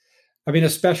product.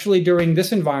 Especially during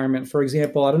this environment, for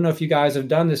example, I don't know if you guys have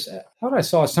done this. I thought I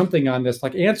saw something on this,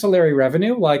 ancillary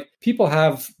revenue, people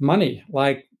have money,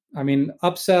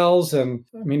 upsells. And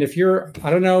if you're, I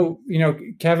don't know,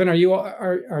 Kevin, are you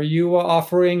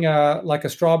offering a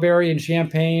strawberry and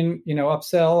champagne,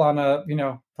 upsell on a,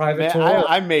 private tour?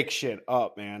 I make shit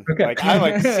up, man. Okay.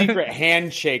 I secret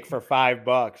handshake for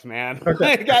 $5, man.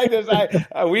 Okay.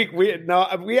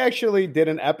 We actually did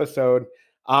an episode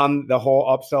on the whole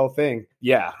upsell thing.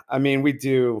 Yeah. We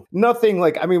do nothing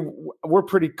we're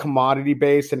pretty commodity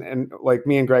based and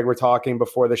me and Greg were talking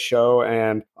before the show.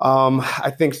 And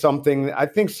I think something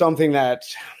that,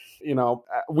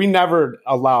 we never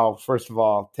allow, first of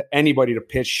all, to anybody to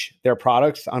pitch their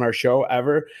products on our show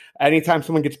ever. Anytime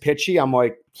someone gets pitchy, I'm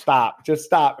like, just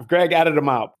stop. If Greg added them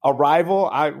out. Arrival,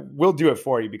 I will do it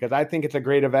for you because I think it's a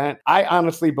great event. I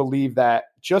honestly believe that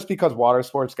just because water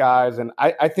sports guys, and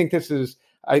I think this is,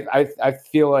 I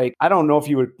feel like, I don't know if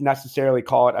you would necessarily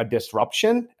call it a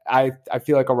disruption. I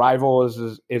feel like Arrival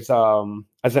is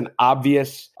as an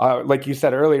obvious, like you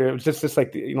said earlier, it was just this a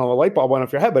light bulb went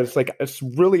off your head, but it's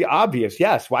really obvious.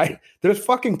 Yes. Why? There's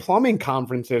fucking plumbing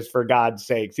conferences, for God's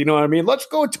sakes. You know what I mean? Let's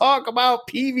go talk about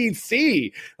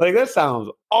PVC. That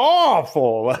sounds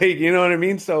awful. You know what I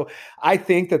mean? So I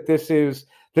think that this is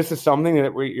something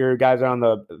that your guys are on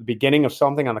the beginning of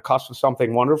something, on the cusp of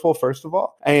something wonderful, first of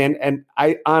all. And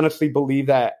I honestly believe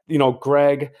that,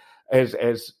 Greg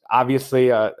is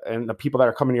obviously, and the people that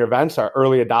are coming to your events are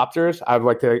early adopters. I would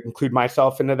like to include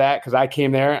myself into that because I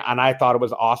came there and I thought it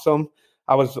was awesome.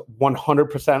 I was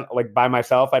 100% like by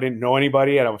myself. I didn't know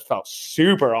anybody, and I felt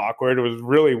super awkward. It was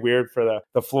really weird for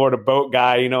the Florida boat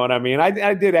guy. You know what I mean?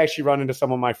 I did actually run into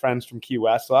some of my friends from Key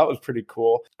West, so that was pretty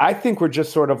cool. I think we're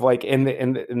just sort of like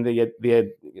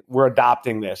we're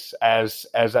adopting this as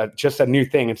just a new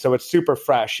thing, and so it's super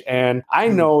fresh. And I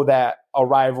know that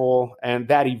Arrival and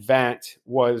that event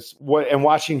was and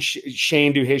watching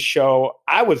Shane do his show,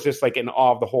 I was just like in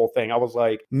awe of the whole thing. I was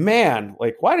like, man,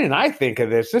 like, why didn't I think of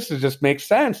this? This just makes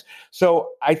sense. So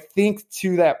I think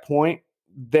to that point,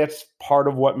 that's part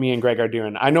of what me and Greg are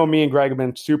doing. I know me and Greg have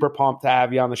been super pumped to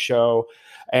have you on the show.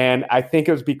 And I think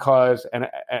it was because, and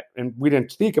we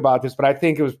didn't speak about this, but I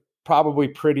think it was probably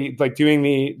pretty like doing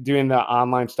the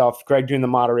online stuff, Greg doing the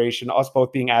moderation, us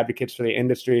both being advocates for the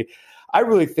industry. I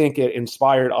really think it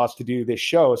inspired us to do this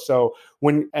show. So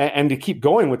and to keep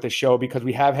going with the show because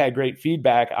we have had great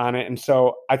feedback on it. And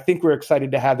so I think we're excited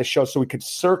to have the show so we could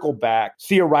circle back,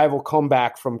 see Arrival come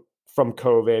back from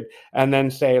COVID, and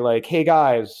then say like, hey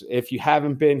guys, if you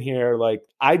haven't been here, like,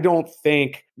 I don't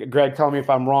think, Greg, tell me if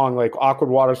I'm wrong, like Awkward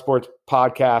Water Sports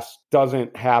podcast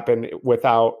doesn't happen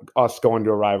without us going to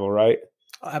Arrival, right?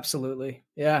 Absolutely.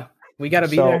 Yeah. We got to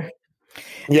be there.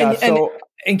 Yeah.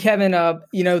 And Kevin,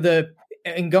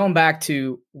 and going back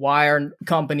to why are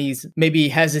companies maybe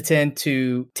hesitant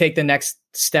to take the next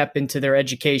step into their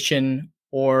education,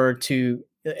 or to,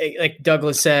 like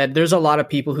Douglas said, there's a lot of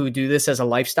people who do this as a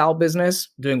lifestyle business,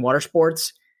 doing water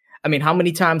sports. I mean, how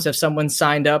many times have someone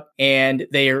signed up and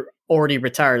they're already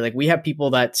retired? Like, we have people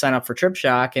that sign up for Trip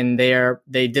Shock and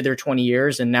they did their 20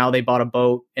 years and now they bought a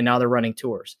boat and now they're running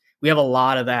tours. We have a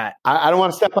lot of that. I don't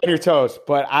want to step on your toes,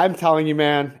 but I'm telling you,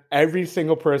 man, every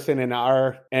single person and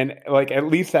like at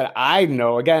least that I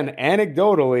know, again,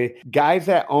 anecdotally, guys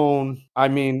that own, I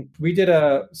mean, we did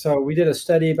a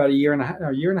study about a year and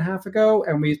a half ago,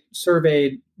 and we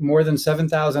surveyed more than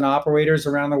 7,000 operators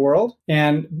around the world.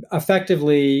 And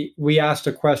effectively, we asked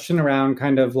a question around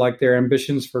kind of like their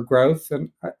ambitions for growth. And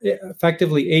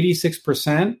effectively,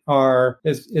 86%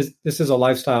 this is a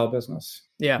lifestyle business.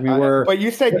 Yeah. I mean, but you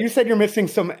said you're missing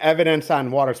some evidence on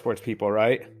water sports people,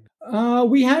 right?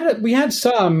 We had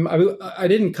some. I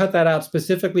didn't cut that out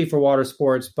specifically for water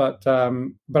sports, but I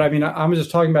mean, I'm just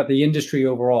talking about the industry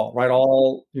overall, right?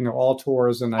 All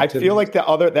tours and activities. I feel like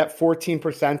that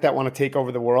 14% that want to take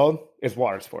over the world is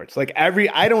water sports. Like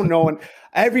I don't know,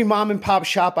 every mom and pop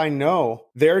shop I know,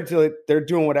 they're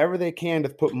doing whatever they can to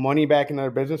put money back into their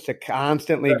business to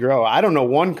constantly grow. I don't know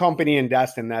one company in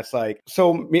Destin that's like,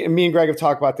 so me and Greg have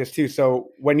talked about this too. So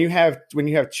when you have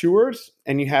tours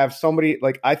and you have somebody,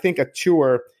 like, I think a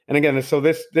tour, and again, so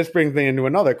this brings me into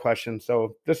another question.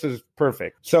 So this is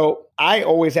perfect. So I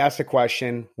always ask the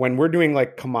question when we're doing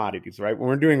like commodities, right? When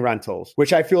we're doing rentals,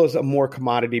 which I feel is a more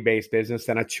commodity-based business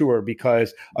than a tour,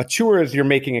 because a tour is you're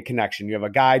making a connection. You have a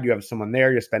guide, you have someone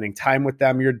there, you're spending time with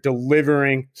them, you're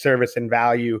delivering service and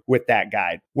value with that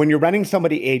guide. When you're renting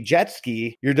somebody a jet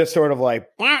ski, you're just sort of like,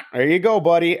 there you go,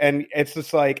 buddy. And it's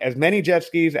just like as many jet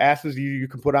skis as you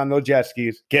can put on those jet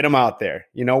skis, get them out there.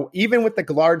 You know, even with the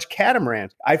large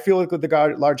catamarans, I feel like with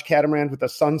the large catamarans with the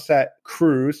Sunset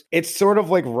Cruise, it's sort of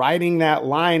like riding that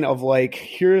line of like,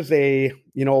 here's a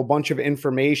bunch of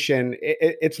information.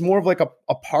 It's more of like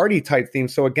a party type theme.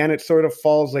 So again, it sort of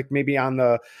falls like maybe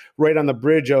right on the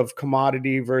bridge of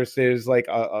commodity versus like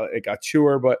a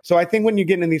tour. But so I think when you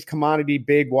get into these commodity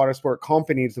big water sport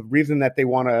companies, the reason that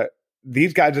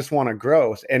these guys just want to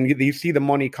grow, and you see the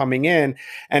money coming in,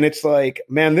 and it's like,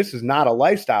 man, this is not a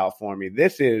lifestyle for me.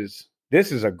 This is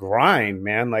a grind,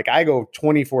 man. Like, I go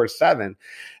 24/7,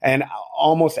 and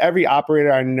almost every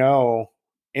operator I know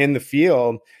in the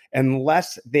field,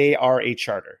 unless they are a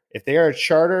charter, if they are a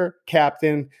charter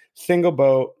captain, single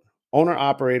boat, owner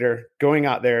operator, going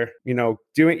out there,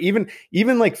 doing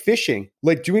even like fishing,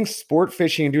 like doing sport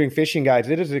fishing and doing fishing guides,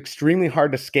 it is extremely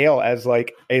hard to scale as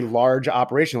like a large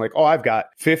operation. Like, oh, I've got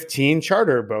 15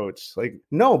 charter boats. Like,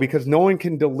 no, because no one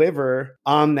can deliver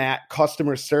on that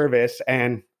customer service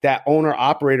and that owner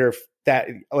operator. That,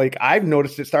 like, I've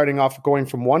noticed it starting off going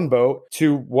from one boat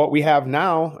to what we have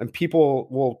now, and people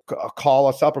will call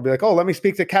us up or be like, oh, let me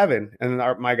speak to Kevin. And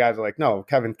my guys are like, no,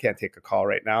 Kevin can't take a call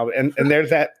right now. And there's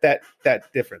that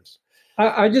difference.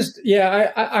 I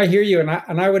hear you.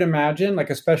 And I would imagine,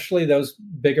 like, especially those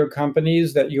bigger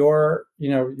companies that you're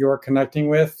connecting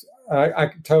with, I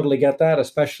totally get that,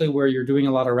 especially where you're doing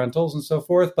a lot of rentals and so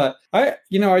forth. But I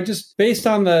just, based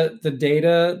on the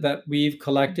data that we've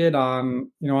collected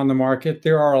on the market,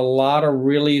 there are a lot of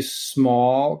really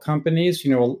small companies,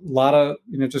 a lot of,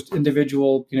 just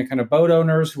individual, kind of boat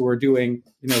owners who are doing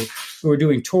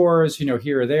tours,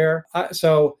 here or there.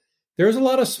 So there's a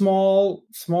lot of small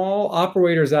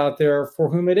operators out there for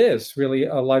whom it is really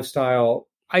a lifestyle.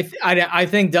 I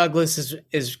think Douglas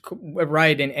is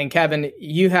right, and Kevin,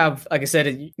 you have, like I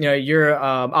said, your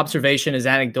observation is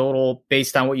anecdotal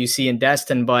based on what you see in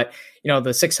Destin, but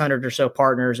the 600 or so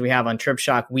partners we have on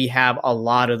TripShock, we have a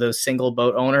lot of those single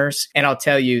boat owners, and I'll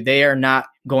tell you, they are not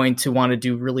going to want to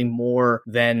do really more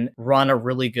than run a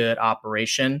really good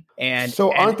operation. And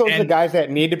so, aren't those the guys that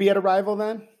need to be at Arrival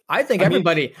then? I think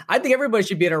everybody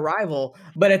should be at Arrival,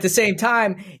 but at the same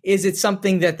time, is it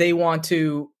something that they want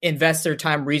to invest their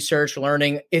time research,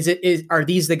 learning? Are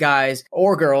these the guys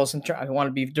or girls? And I want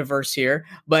to be diverse here,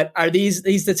 but are these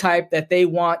the type that they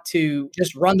want to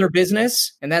just run their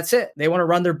business and that's it? They want to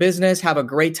run their business, have a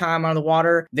great time on the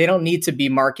water. They don't need to be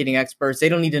marketing experts. They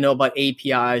don't need to know about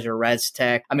APIs or res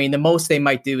tech. I mean, the most they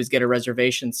might do is get a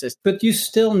reservation system. But you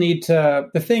still need to.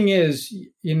 The thing is,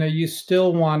 you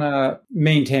still want to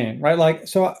maintain. Right. Like,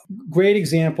 so great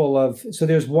example so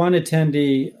there's one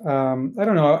attendee, I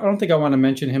don't think I want to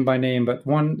mention him by name, but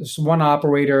one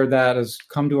operator that has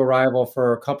come to Arrival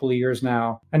for a couple of years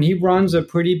now, and he runs a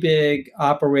pretty big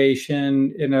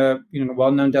operation in a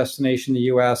well-known destination in the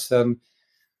US. And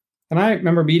I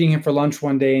remember meeting him for lunch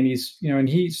one day, and and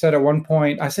he said at one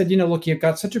point, I said, look, you've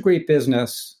got such a great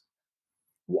business.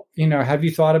 Have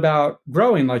you thought about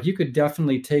growing? Like, you could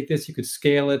definitely take this, you could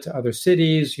scale it to other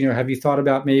cities. Have you thought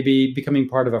about maybe becoming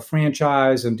part of a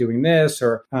franchise and doing this?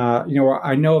 Or,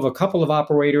 I know of a couple of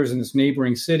operators in this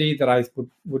neighboring city that I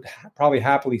would probably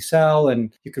happily sell,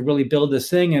 and you could really build this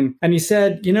thing. And he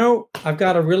said, I've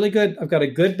got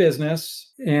a good business,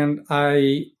 and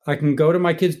I can go to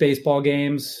my kids' baseball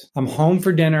games. I'm home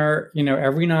for dinner,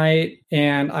 every night.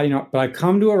 And but I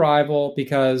come to Arrival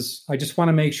because I just want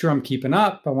to make sure I'm keeping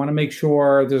up. I want to make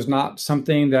sure there's not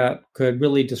something that could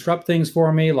really disrupt things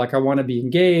for me. Like, I want to be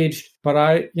engaged, but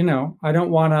I don't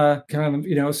want to kind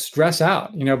of, stress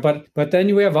out, but then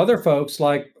you have other folks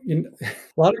like a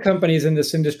lot of companies in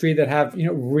this industry that have,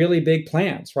 really big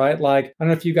plans, right? Like, I don't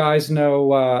know if you guys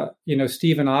know,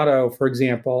 Stephen Otto, for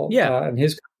example, and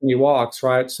his company Walks,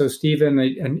 right? So Stephen,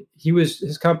 and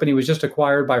his company was just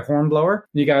acquired by Hornblower.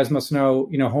 You guys must know,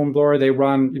 Hornblower, they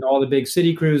run, all the big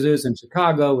city cruises in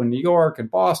Chicago and New York and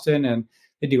Boston, and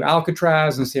they do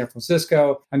Alcatraz in San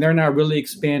Francisco, and they're now really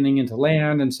expanding into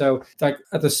land. And so, like,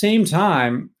 at the same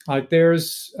time, like,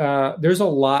 there's a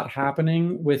lot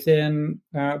happening within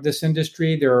this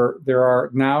industry. There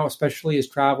are now, especially as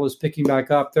travel is picking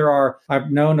back up,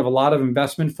 I've known of a lot of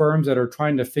investment firms that are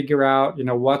trying to figure out,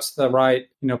 what's the right,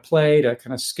 play to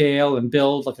kind of scale and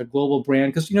build like a global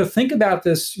brand. Because, think about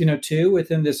this, too,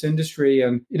 within this industry,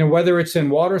 and, whether it's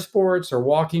in water sports or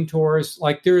walking tours,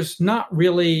 like, there's not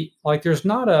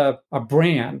a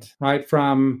brand, right?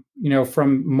 From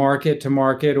market to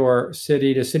market or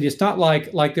city to city. It's not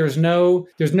like there's no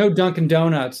Dunkin'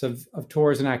 Donuts of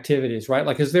tours and activities, right?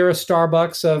 Like, is there a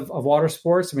Starbucks of water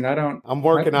sports? I mean, I'm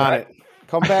working on it.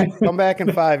 Come back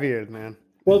in 5 years, man.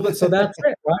 Well, so that's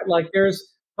it, right? Like, there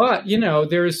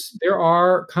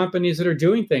are companies that are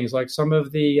doing things like some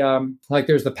of the, like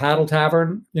there's the Paddle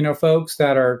Tavern, folks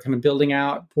that are kind of building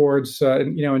out towards,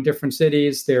 in different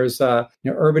cities. There's,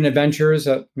 Urban Adventures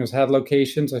that has had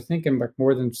locations, I think, in like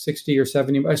more than 60 or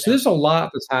 70. So there's a lot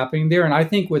that's happening there. And I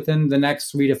think within the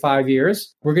next 3 to 5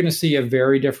 years, we're going to see a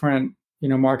very different,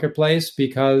 marketplace,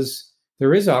 because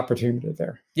there is opportunity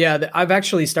there. Yeah, I've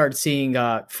actually started seeing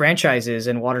franchises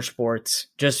in water sports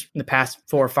just in the past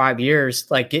 4 or 5 years,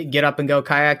 like Get Up and Go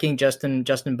Kayaking,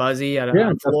 Justin Buzzy out of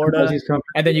Florida.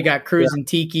 And then you got Cruise and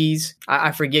Tiki's.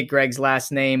 I forget Greg's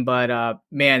last name, but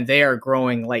man, they are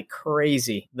growing like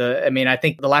crazy. I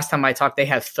think the last time I talked, they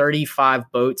had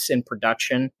 35 boats in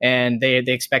production, and they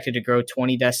expected to grow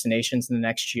 20 destinations in the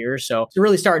next year. So you're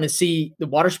really starting to see the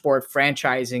water sport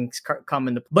franchising come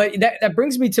into. But that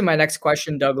brings me to my next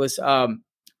question, Douglas.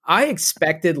 I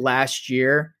expected last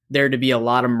year there to be a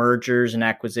lot of mergers and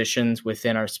acquisitions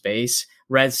within our space,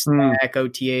 res tech,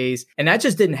 OTAs, and that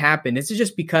just didn't happen. Is it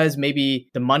just because maybe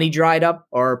the money dried up,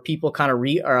 or people kind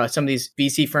of some of these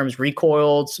VC firms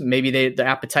recoiled, maybe the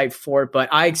appetite for it? But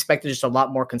I expected just a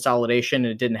lot more consolidation,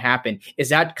 and it didn't happen. Is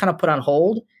that kind of put on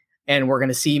hold, and we're going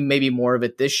to see maybe more of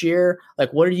it this year?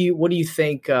 Like, what do you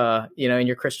think, in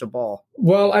your crystal ball?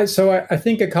 Well, I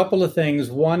think a couple of things.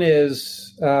 One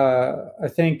is, I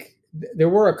think there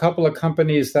were a couple of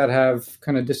companies that have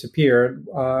kind of disappeared,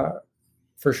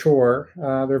 for sure.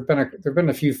 There've been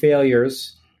a few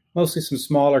failures, mostly some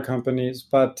smaller companies,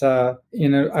 but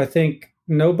I think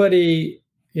nobody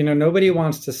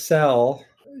wants to sell,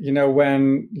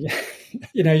 when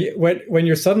when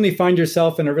you suddenly find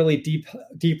yourself in a really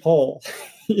deep hole,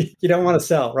 you don't want to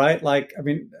sell, right? Like, I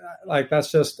mean, like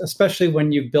that's just, especially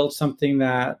when you've built something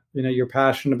that, you're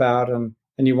passionate about and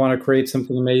you want to create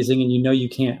something amazing and you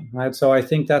can, right? So I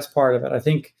think that's part of it. I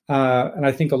think, and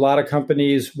I think a lot of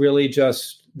companies really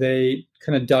just, they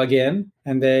kind of dug in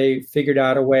and they figured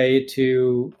out a way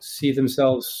to see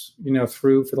themselves,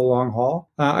 through for the long haul.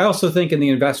 I also think in the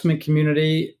investment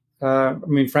community,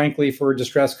 frankly, for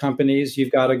distressed companies,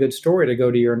 you've got a good story to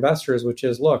go to your investors, which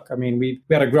is, look, we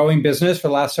had a growing business for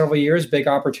the last several years, big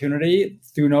opportunity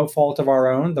through no fault of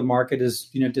our own. The market has,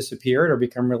 disappeared or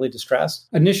become really distressed.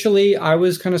 Initially, I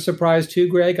was kind of surprised too,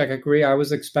 Greg. I agree. I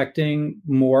was expecting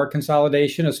more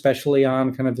consolidation, especially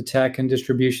on kind of the tech and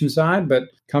distribution side, but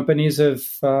companies have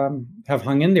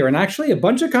hung in there. And actually, a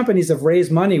bunch of companies have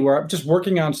raised money. We're just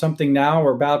working on something now.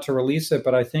 We're about to release it,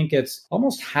 but I think it's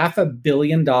almost $500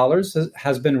 million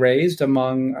has been raised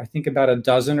among, I think, about a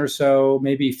dozen or so,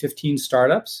 maybe 15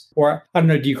 startups. Or I don't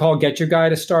know, do you call Get Your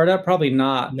Guide a startup? Probably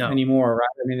not anymore, right?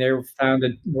 They were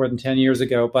founded more than 10 years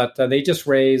ago, but they just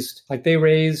raised,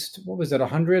 what was it,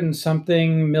 100 and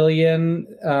something million.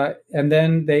 And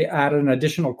then they added an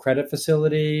additional credit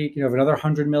facility, of another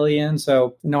 100 million.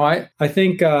 So, I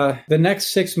think the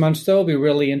next 6 months, though, will be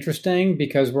really interesting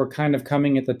because we're kind of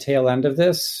coming at the tail end of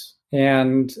this.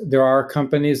 And there are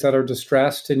companies that are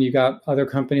distressed, and you got other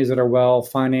companies that are well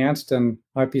financed and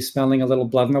might be smelling a little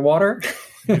blood in the water.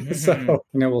 So,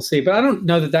 we'll see. But I don't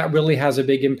know that really has a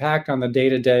big impact on the day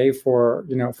to day for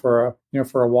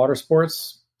a water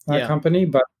sports company.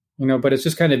 But but it's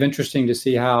just kind of interesting to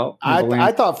see how.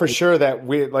 I thought for sure that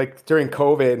we, like, during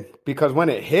COVID, because when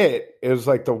it hit, it was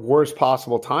like the worst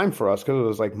possible time for us because it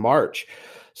was like March.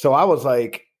 So I was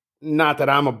like, not that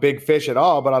I'm a big fish at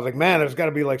all, but I was like, man, there's got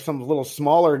to be like some little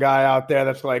smaller guy out there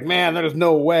that's like, man, there's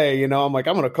no way, I'm like,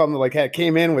 I'm going to come to, like,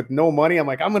 came in with no money. I'm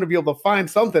like, I'm going to be able to find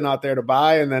something out there to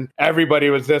buy. And then everybody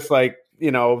was just like,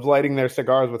 lighting their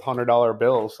cigars with $100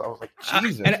 bills. So I was like,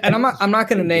 Jesus. And I'm not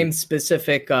going to name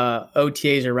specific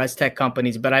OTAs or res tech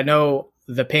companies, but I know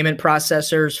the payment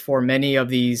processors for many of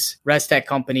these res tech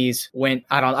companies went,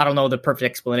 I don't know the perfect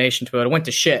explanation to it. It went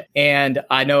to shit. And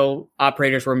I know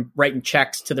operators were writing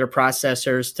checks to their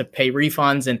processors to pay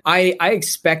refunds. And I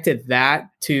expected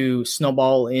that to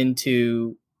snowball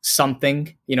into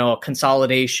something, a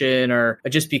consolidation, or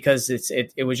just because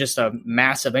it was just a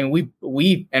massive, we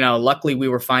luckily we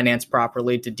were financed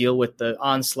properly to deal with the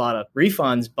onslaught of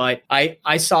refunds, but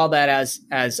I saw that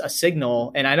as a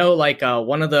signal. And I know, like,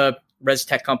 one of the res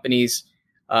tech companies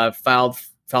filed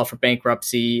for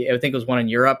bankruptcy. I think it was one in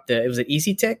Europe. It was at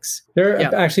EasyTix. They're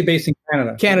actually based in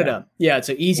Canada. Yeah.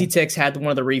 So EasyTix had one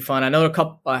of the refund. I know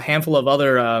a handful of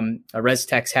other res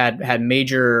techs had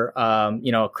major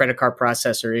credit card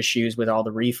processor issues with all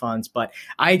the refunds, but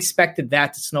I expected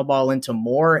that to snowball into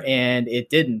more, and it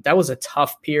didn't. That was a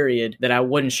tough period that I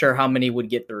wasn't sure how many would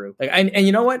get through. Like, and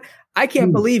you know what? I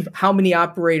can't believe how many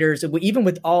operators, even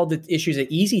with all the issues that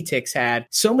EasyTix had,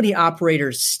 so many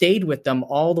operators stayed with them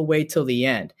all the way till the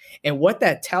end. And what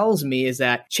that tells me is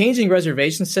that changing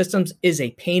reservation systems is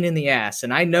a pain in the ass.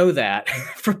 And I know that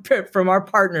from our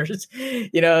partners.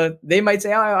 They might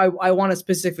say, I want a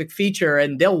specific feature,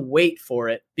 and they'll wait for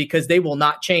it because they will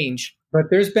not change. But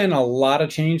there's been a lot of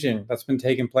changing that's been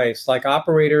taking place. Like,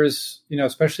 operators,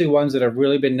 especially ones that have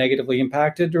really been negatively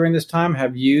impacted during this time,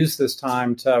 have used this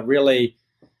time to really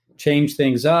change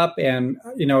things up. And,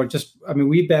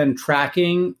 we've been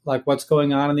tracking, like, what's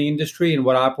going on in the industry and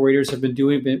what operators have been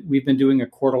doing. We've been doing a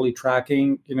quarterly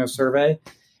tracking, survey.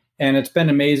 And it's been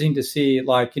amazing to see,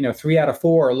 3 out of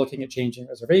 4 are looking at changing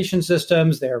reservation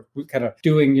systems. They're kind of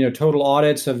doing, total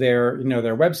audits of their,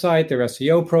 their website, their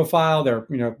SEO profile,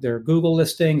 their Google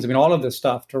listings. All of this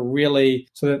stuff to really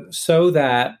so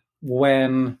that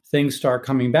when things start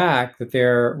coming back, that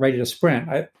they're ready to sprint.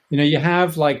 You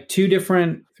have like two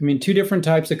different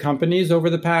types of companies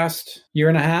over the past year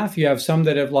and a half. You have some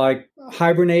that have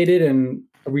hibernated and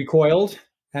recoiled,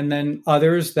 and then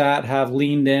others that have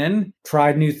leaned in,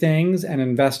 tried new things, and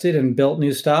invested and built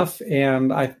new stuff. And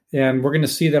we're going to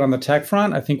see that on the tech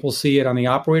front. I think we'll see it on the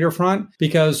operator front,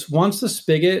 because once the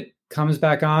spigot comes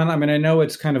back on, I know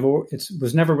it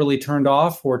was never really turned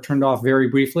off, or turned off very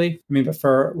briefly. But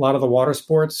for a lot of the water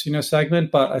sports,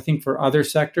 segment, but I think for other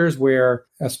sectors where,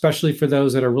 especially for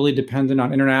those that are really dependent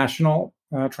on international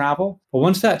travel. But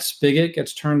once that spigot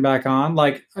gets turned back on,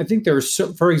 I think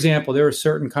for example, there are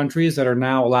certain countries that are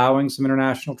now allowing some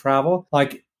international travel,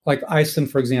 like Iceland,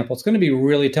 for example. It's going to be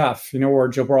really tough, or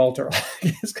Gibraltar.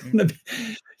 It's going to be,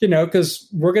 because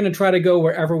we're going to try to go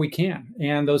wherever we can.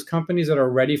 And those companies that are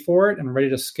ready for it and ready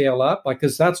to scale up,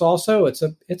 because that's also, it's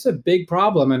a big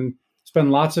problem. And been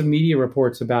lots of media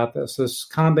reports about this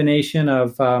combination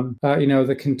of,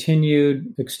 the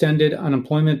continued extended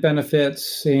unemployment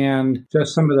benefits and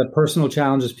just some of the personal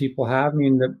challenges people have. I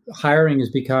mean, the hiring has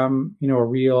become, a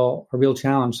real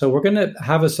challenge. So we're going to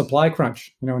have a supply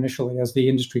crunch, initially as the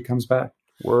industry comes back.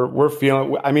 We're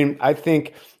feeling, I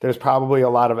think there's probably a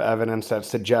lot of evidence that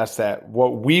suggests that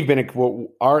what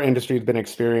our industry has been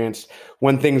experienced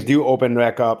when things do open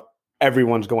back up,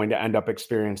 everyone's going to end up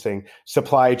experiencing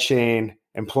supply chain,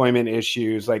 employment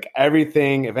issues, like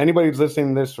everything. If anybody's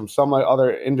listening to this from some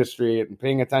other industry and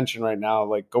paying attention right now,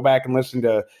 like go back and listen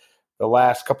to the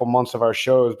last couple months of our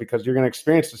shows, because you're going to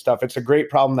experience this stuff. It's a great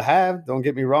problem to have. Don't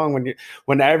get me wrong.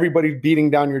 When everybody's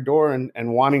beating down your door and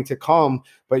wanting to come,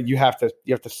 but you have to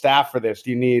staff for this.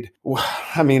 You need,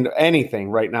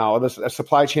 anything right now. A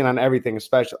supply chain on everything,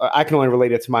 especially. I can only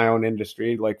relate it to my own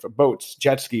industry, like for boats,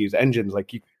 jet skis, engines,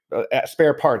 like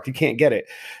spare parts, you can't get it.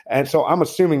 And so I'm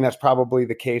assuming that's probably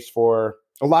the case for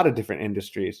a lot of different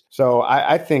industries. So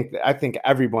I think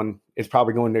everyone is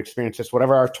probably going to experience this,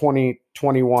 whatever our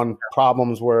 2021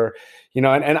 problems were,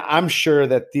 and I'm sure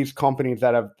that these companies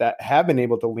that have been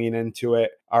able to lean into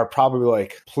it are probably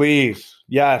like, please,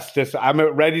 yes, I'm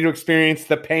ready to experience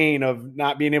the pain of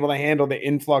not being able to handle the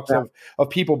influx of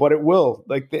people, but it will.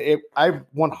 I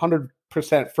 100%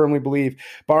 firmly believe,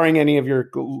 barring any of your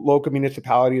local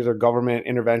municipalities or government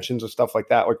interventions or stuff like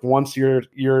that, like once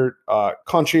your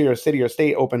country or city or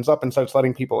state opens up and starts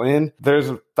letting people in, there's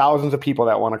thousands of people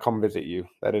that want to come visit you.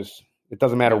 It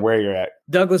doesn't matter where you're at.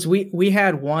 Douglas, we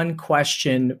had one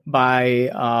question by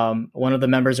one of the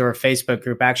members of our Facebook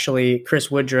group, actually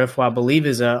Chris Woodruff, who I believe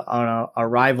is a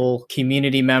rival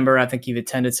community member. I think you've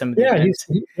attended some of the events.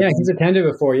 He's attended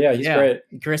before. Yeah, he's great.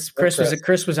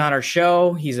 Chris was on our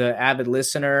show. He's an avid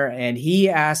listener, and he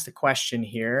asked a question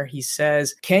here. He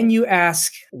says, "Can you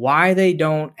ask why they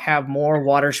don't have more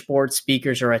water sports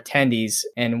speakers or attendees?"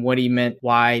 And what he meant,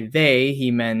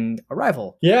 he meant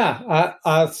Arrival. Yeah,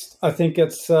 I think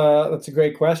that's a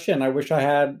great question. I wish I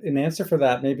had an answer for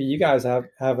that. Maybe you guys have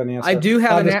an answer. I do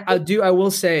have I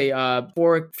will say,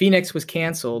 before Phoenix was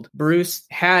canceled, Bruce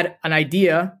had an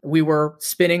idea. We were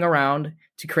spinning around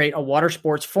to create a water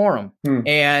sports forum,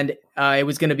 and it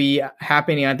was going to be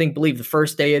happening, I believe the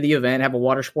first day of the event, have a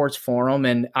water sports forum.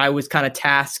 And I was kind of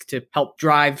tasked to help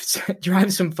drive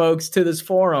some folks to this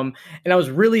forum. And I was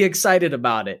really excited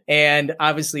about it. And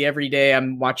obviously every day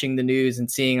I'm watching the news and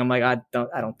seeing, I'm like, I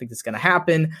don't think it's going to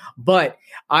happen. But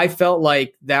I felt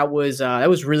like that was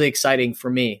really exciting for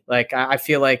me. Like, I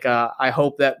feel like I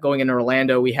hope that going into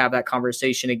Orlando, we have that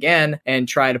conversation again and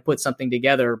try to put something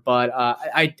together. But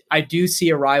I do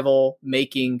see Arrival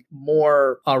making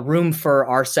more room for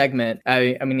our segment.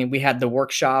 We had the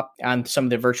workshop on some of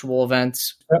the virtual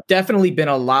events. Yep. Definitely been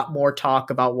a lot more talk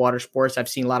about water sports. I've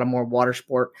seen a lot of more water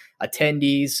sport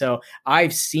attendees. So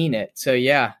I've seen it. So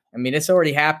yeah, it's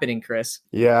already happening, Chris.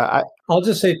 Yeah. I'll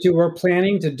just say too, we're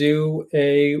planning to do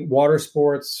a water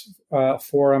sports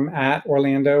forum at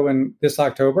Orlando in this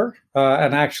October.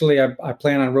 And actually, I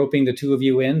plan on roping the two of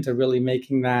you in to really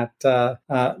making that,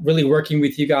 really working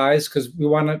with you guys, because we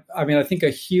want to, I think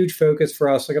a huge focus for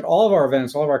us, like at all of our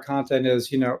events, all of our content is,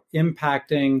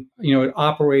 impacting,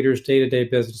 operators' day-to-day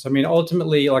business.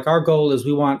 Ultimately, like our goal is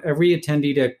we want every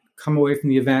attendee to come away from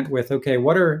the event with, okay,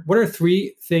 what are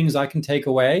 3 things I can take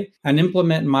away and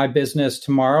implement in my business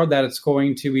tomorrow that it's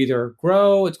going to either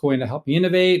grow, it's going to help me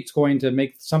innovate, it's going to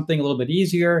make something a little bit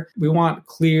easier. We want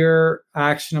clear,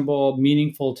 actionable,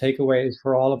 meaningful takeaways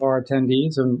for all of our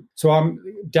attendees. And so I'm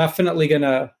definitely going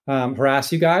to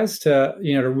harass you guys to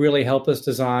really help us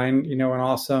design, an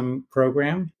awesome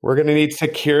program. We're going to need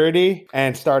security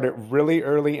and start it really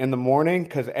early in the morning,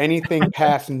 because anything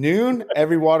past noon,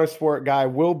 every water sport guy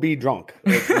will be drunk.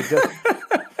 It's just,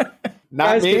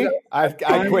 not me. I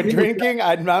quit drinking.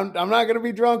 I'm not going to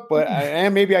be drunk, but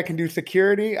maybe I can do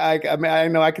security. I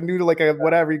know I can do like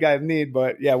whatever you guys need,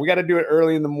 but yeah, we got to do it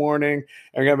early in the morning,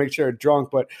 and we got to make sure it's drunk.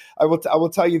 But I will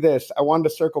tell you this. I wanted to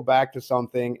circle back to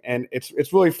something, and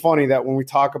it's really funny that when we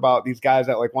talk about these guys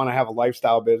that like want to have a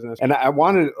lifestyle business, and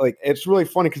it's really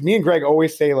funny because me and Greg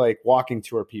always say like walking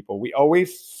tour people. We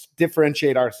always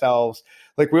differentiate ourselves.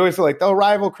 Like we always say like the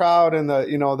Arrival crowd and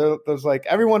there's like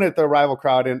everyone at the Arrival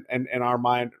crowd in our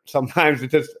mind. Sometimes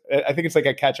it's just, I think it's like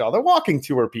a catch-all. They're walking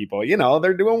tour people,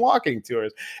 they're doing walking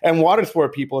tours. And water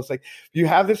sport people, it's like you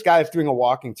have this guy that's doing a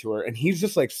walking tour and he's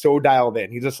just like so dialed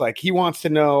in. He's just like, he wants to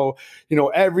know,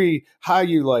 how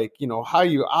you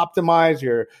optimize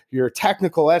your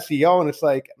technical SEO. And it's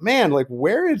like, man, like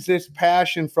where is this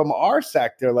passion from our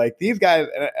sector? Like these guys,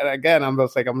 and again, I'm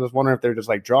just wondering if they're just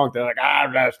like drunk. They're like,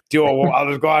 let's do a I'll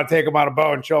just go out and take them on a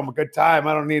boat and show them a good time.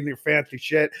 I don't need any fancy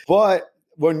shit. But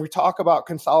when we talk about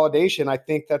consolidation, I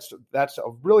think that's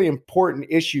a really important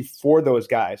issue for those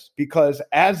guys, because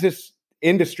as this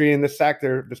industry in this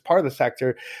sector, this part of the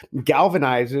sector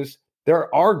galvanizes,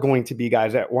 there are going to be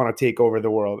guys that want to take over the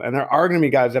world. And there are going to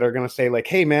be guys that are going to say like,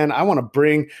 hey man, I want to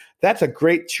bring, that's a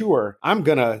great tour. I'm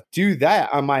going to do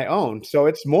that on my own. So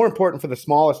it's more important for the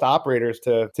smallest operators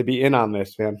to be in on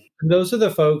this, man. And those are the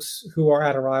folks who are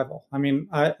at Arrival. I mean,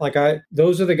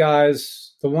 those are the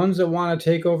guys, the ones that want to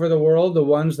take over the world, the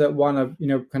ones that want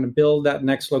to, kind of build that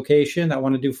next location, that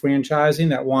want to do franchising,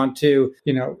 that want to,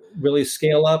 really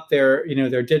scale up their,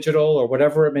 their digital or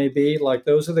whatever it may be. Like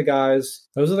those are the guys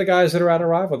that are at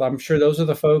Arrival. I'm sure those are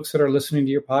the folks that are listening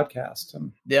to your podcast.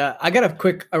 Yeah, I got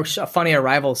a funny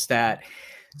Arrival stat.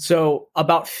 So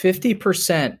about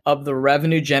 50% of the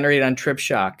revenue generated on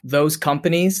TripShock, those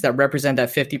companies that represent that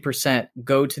 50%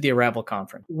 go to the Arrival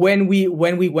conference. When we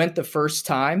went the first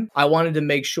time, I wanted to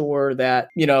make sure that,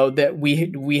 that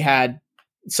we had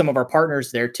some of our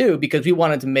partners there too, because we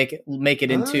wanted to make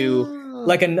it into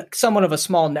like somewhat of a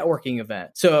small networking event.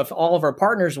 So if all of our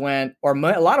partners went, or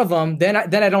a lot of them, then I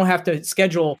don't have to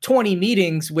schedule 20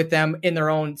 meetings with them in their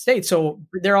own state. So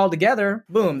they're all together.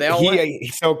 Boom. They all went.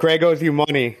 So Greg owes you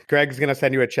money. Greg's going to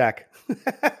send you a check.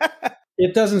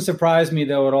 It doesn't surprise me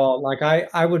though at all. Like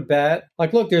I would bet,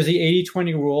 like, look, there's the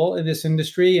 80-20 rule in this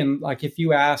industry. And like, if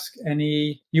you ask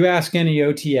any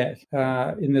OTA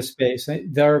in this space,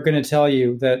 they're going to tell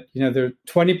you that, they're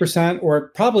 20% or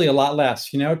probably a lot less,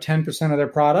 10% of their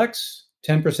products,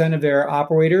 10% of their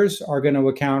operators are going to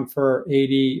account for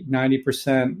 80,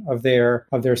 90% of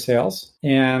their sales.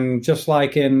 And just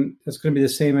like it's going to be the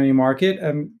same in any market.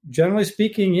 And generally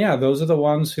speaking, yeah, those are the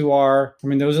ones who are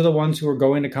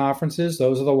going to conferences.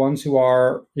 Those are the ones who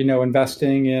are,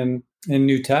 investing in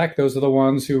new tech. Those are the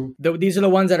ones who... These are the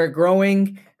ones that are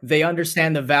growing. They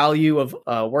understand the value of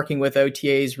working with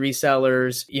OTAs,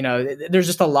 resellers. There's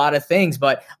just a lot of things,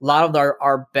 but a lot of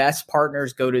our best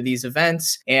partners go to these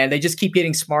events and they just keep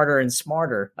getting smarter and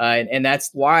smarter. And that's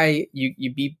why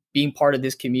being part of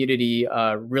this community,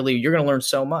 really, you're going to learn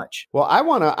so much. Well, I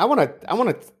want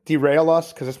to derail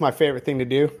us because it's my favorite thing to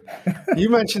do. You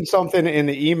mentioned something in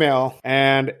the email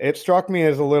and it struck me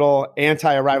as a little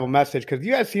anti-Arrival message because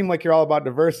you guys seem like you're all about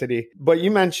diversity, but you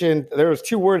mentioned there was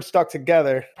two words stuck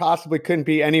together, possibly couldn't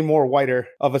be any more whiter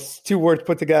of two words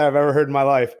put together I've ever heard in my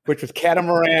life, which was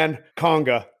catamaran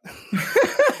conga.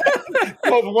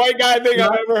 Most white guy thing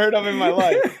I've ever heard of in my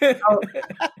life.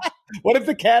 What is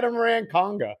the catamaran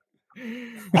conga?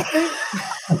 It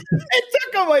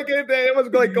took him like it was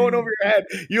like going over your head.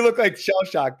 You look like shell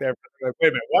shocked there. Like, wait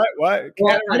a minute, what?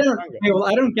 Well,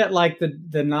 I don't get like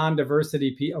the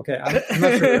non-diversity piece. Okay, I'm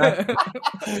not sure.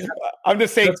 I'm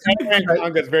just saying catamaran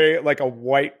conga is very like a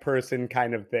white person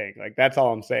kind of thing. Like that's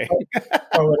all I'm saying.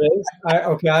 Oh, it is.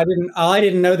 I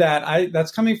didn't know that.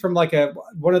 That's coming from like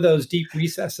one of those deep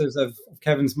recesses of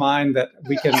Kevin's mind that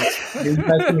we can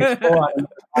explore.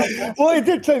 Well,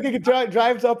 it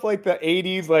drives up like the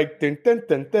 80s, like dun, dun,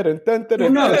 dun, dun, dun, dun,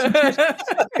 dun. No,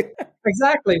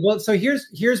 exactly. Well, so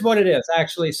here's what it is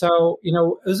actually. So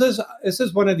this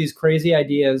is one of these crazy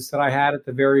ideas that I had at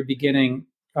the very beginning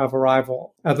of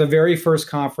Arrival, at the very first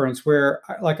conference, where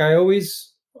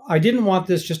I didn't want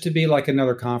this just to be like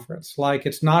another conference. Like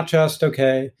it's not just,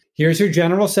 okay, here's your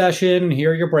general session,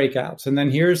 here are your breakouts, and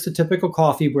then here's the typical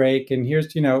coffee break, and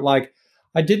here's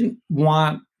I didn't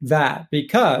want that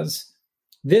because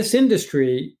this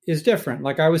industry is different.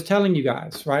 Like I was telling you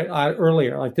guys, right,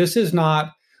 earlier, like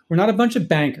we're not a bunch of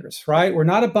bankers, right? We're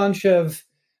not a bunch of,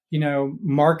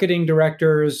 marketing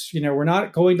directors. We're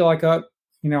not going to like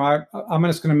I'm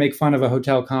just going to make fun of a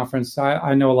hotel conference.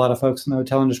 I know a lot of folks in the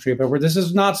hotel industry, but this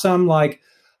is not some like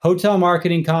hotel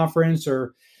marketing conference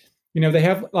or, they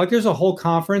have like, there's a whole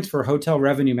conference for hotel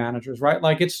revenue managers, right?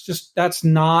 Like it's just, this is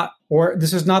not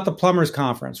the plumbers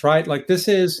conference, right? Like this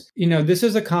is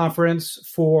a conference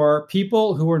for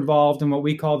people who are involved in what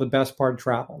we call the best part of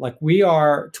travel. Like we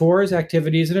are tours,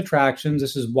 activities, and attractions.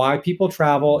 This is why people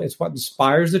travel. It's what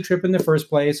inspires the trip in the first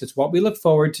place. It's what we look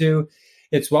forward to.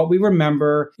 It's what we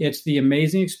remember. It's the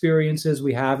amazing experiences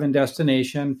we have in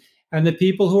destination. And the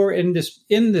people who are in this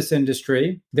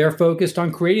industry, they're focused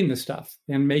on creating this stuff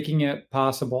and making it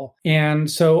possible.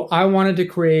 And so I wanted to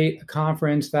create a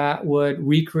conference that would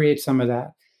recreate some of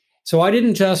that. So I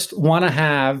didn't just want to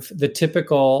have the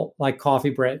typical like coffee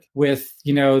break with,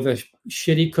 the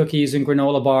shitty cookies and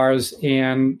granola bars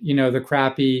and, the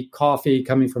crappy coffee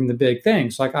coming from the big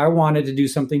things. Like I wanted to do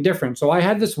something different. So I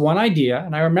had this one idea,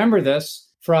 and I remember this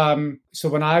from,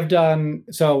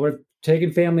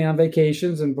 taken family on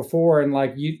vacations and before, and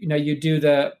like you do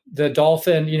the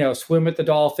dolphin, swim with the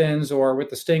dolphins or with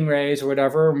the stingrays or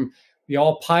whatever. And we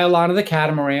all pile onto the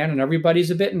catamaran, and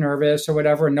everybody's a bit nervous or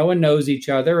whatever, and no one knows each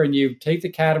other. And you take the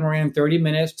catamaran 30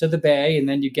 minutes to the bay, and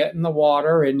then you get in the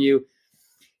water and you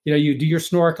do your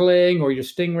snorkeling or your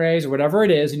stingrays or whatever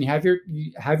it is, and you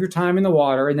have your time in the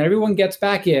water, and then everyone gets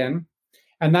back in,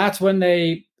 and that's when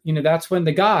the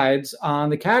guides on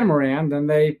the catamaran, then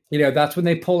that's when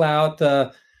they pull out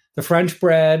the French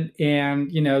bread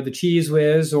and the cheese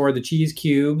whiz or the cheese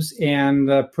cubes and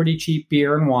the pretty cheap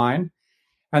beer and wine,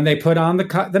 and they put on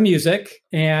the music,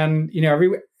 and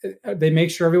they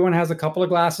make sure everyone has a couple of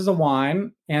glasses of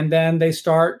wine, and then they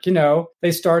start doing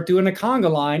a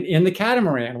conga line in the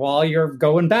catamaran while you're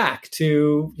going back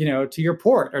to your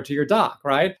port or to your dock,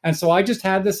 right? And so I just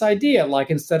had this idea, like,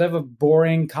 instead of a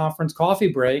boring conference coffee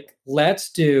break, let's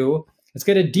get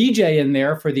a DJ in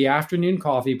there for the afternoon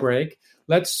coffee break.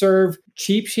 Let's serve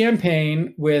cheap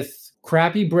champagne with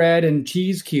crappy bread and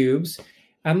cheese cubes,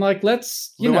 and like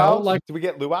let's do we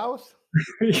get luau's?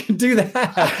 You can do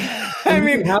that. I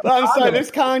mean, I'm sorry,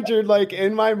 this conjured like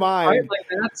in my mind.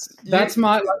 Right?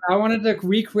 Like I wanted to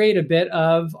recreate a bit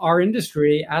of our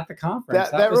industry at the conference.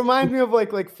 That reminds me of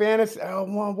like fantasy.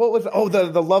 What was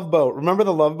the Love Boat? Remember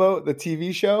the Love Boat, the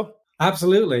TV show?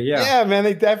 Absolutely, yeah. Yeah, man,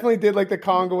 they definitely did like the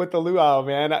conga with the luau,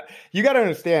 man. You got to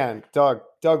understand,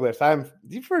 Douglas. Do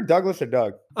you prefer Douglas or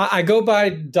Doug? I go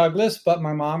by Douglas, but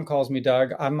my mom calls me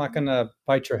Doug. I'm not going to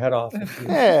bite your head off.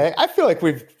 Hey, I feel like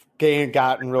we've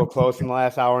gotten real close in the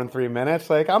last hour and 3 minutes.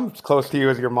 Like, I'm as close to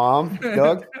you as your mom,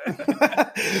 Doug.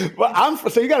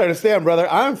 So you got to understand, brother,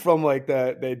 I'm from like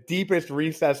the deepest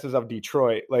recesses of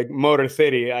Detroit, like Motor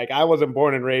City. Like, I wasn't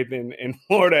born and raised in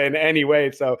Florida in any way.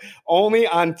 So only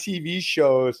on TV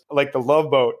shows like the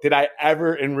Love Boat did I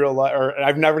ever in real life, or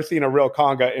I've never seen a real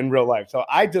conga in real life. So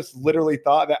I just literally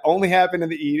thought that only happened in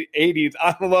the 80s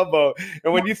on the Love Boat.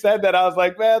 And when you said that, I was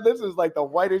like, man, this is like the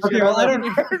whitest shit I've ever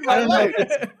heard in my life.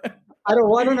 I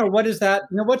don't know. What is that?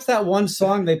 What's that one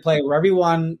song they play where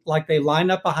everyone, like, they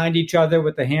line up behind each other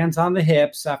with the hands on the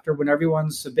hips after when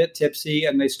everyone's a bit tipsy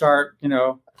and they start,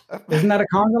 isn't that a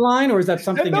conga line or is that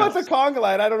something else? No, it's a conga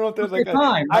line. I don't know if there's like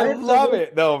I love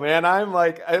it though, man. I'm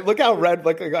like, look how red,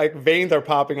 like veins are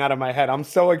popping out of my head. I'm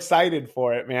so excited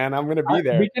for it, man. I'm going to be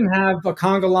there. We can have a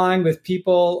conga line with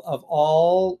people of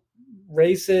all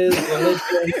races,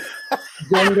 religions,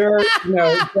 gender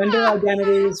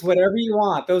identities, whatever you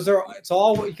want. It's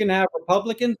all you can have.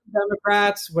 Republicans,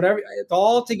 Democrats, whatever. It's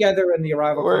all together in the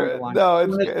Arrival conga line. No,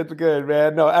 it's good,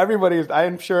 man. No,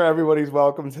 I'm sure everybody's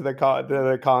welcome to the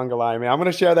conga line, man. I'm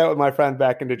gonna share that with my friends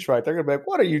back in Detroit. They're gonna be like,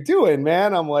 "What are you doing,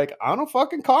 man?" I'm like, "I don't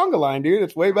fucking conga line, dude.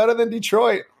 It's way better than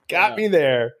Detroit. Got me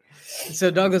there." So,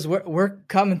 Douglas, we're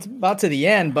coming about to the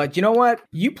end, but you know what?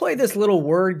 You play this little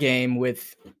word game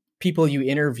with people you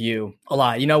interview a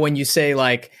lot. When you say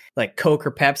like Coke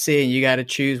or Pepsi and you got to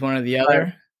choose one or the other.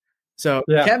 Right. So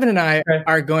yeah. Kevin and I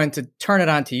are going to turn it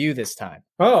on to you this time.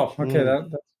 Oh, okay. That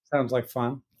sounds like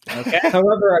fun. Okay.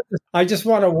 However, I just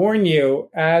want to warn you,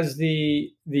 as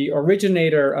the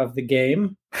originator of the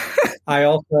game, I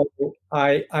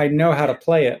know how to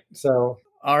play it. So,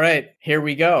 all right, here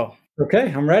we go.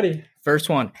 Okay, I'm ready. First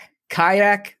one,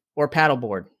 kayak or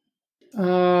paddleboard?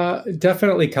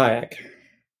 Definitely kayak.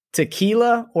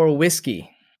 Tequila or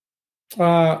whiskey?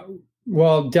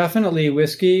 Well, definitely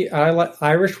whiskey. I like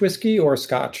Irish whiskey or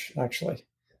Scotch, actually.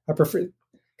 I prefer.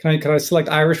 Can I select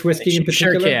Irish whiskey in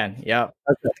particular? Sure can. Yeah.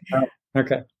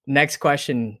 Okay. Next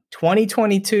question,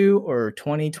 2022 or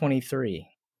 2023?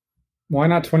 Why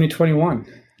not 2021?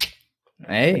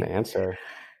 Hey. Good answer.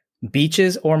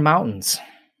 Beaches or mountains?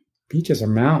 Beaches or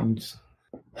mountains?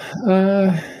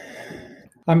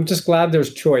 I'm just glad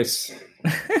there's choice.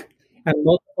 And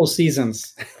multiple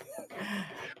seasons,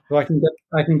 so I can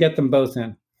get them both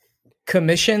in.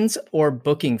 Commissions or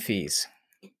booking fees?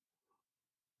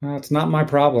 It's not my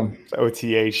problem. It's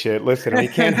OTA shit. Listen, he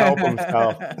can't help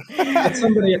himself. That's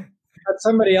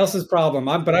somebody else's problem.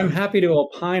 But I'm happy to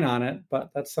opine on it. But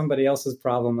that's somebody else's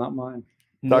problem, not mine.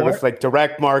 Douglas, like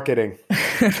direct marketing.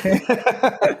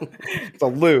 It's a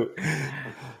loot.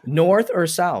 North or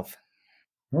south?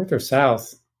 North or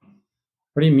south?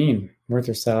 What do you mean, north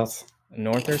or south?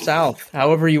 North or south,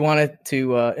 however you wanted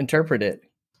to interpret it.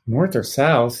 North or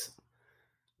south?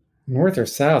 North or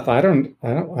south? I don't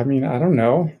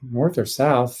know. North or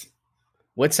south?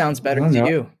 What sounds better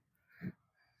to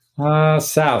you?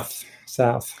 South.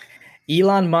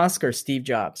 Elon Musk or Steve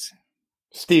Jobs?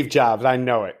 Steve Jobs, I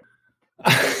know it.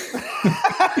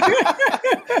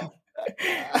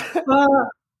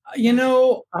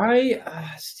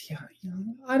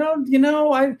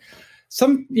 It's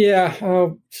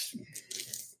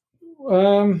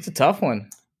a tough one.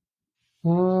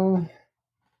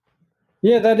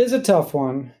 Yeah, that is a tough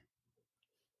one.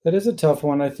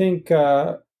 I think,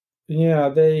 they're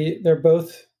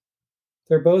both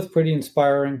pretty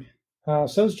inspiring.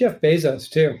 So is Jeff Bezos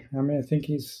too. I mean, I think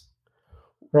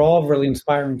they're all really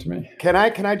inspiring to me. Can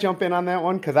I jump in on that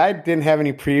one? Because I didn't have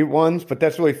any pre ones, but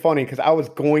that's really funny because I was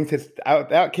going to.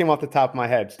 That came off the top of my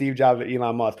head. Steve Jobs or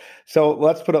Elon Musk. So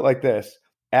let's put it like this: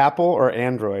 Apple or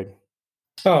Android?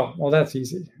 Oh, well, that's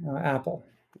easy. Apple.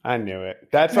 I knew it.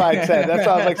 That's why I said. That's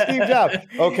why I was like Steve Jobs.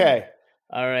 Okay.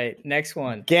 All right. Next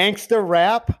one: gangster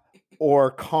rap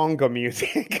or conga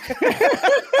music?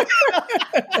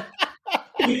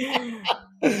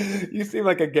 You seem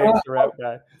like a gangster rap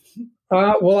guy.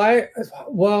 I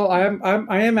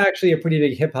am actually a pretty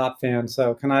big hip hop fan.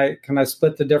 So can I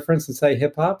split the difference and say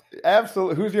hip hop?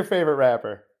 Absolutely. Who's your favorite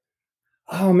rapper?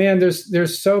 Oh man,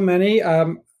 there's so many.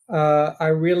 I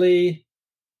really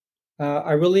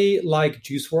like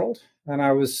Juice WRLD, and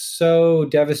I was so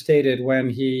devastated when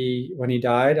he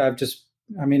died. I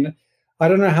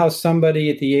don't know how somebody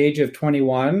at the age of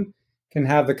 21 can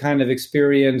have the kind of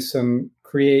experience and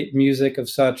create music of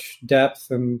such depth.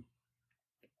 And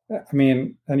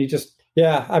Juice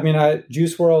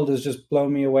WRLD has just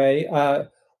blown me away.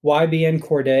 YBN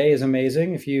Cordae is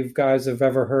amazing. If you guys have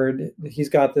ever heard, he's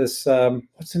got this,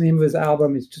 what's the name of his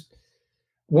album? He's just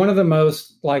one of the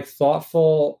most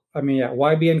thoughtful.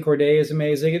 YBN Cordae is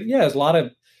amazing. Yeah, there's a lot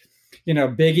of,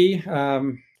 Biggie.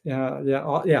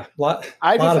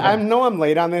 I know I'm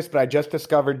late on this, but I just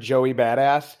discovered Joey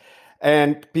Badass.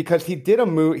 And because he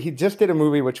just did a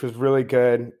movie which was really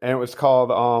good, and it was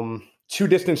called Two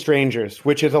Distant Strangers,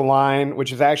 which is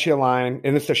actually a line,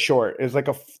 and it's a short. It's like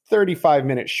a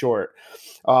 35-minute short.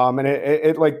 And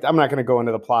it I'm not going to go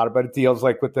into the plot, but it deals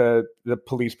with the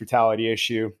police brutality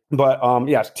issue. But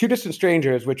yes, Two Distant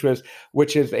Strangers, which is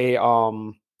a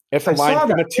it's a line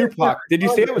from a Tupac. Did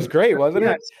you say it was great, wasn't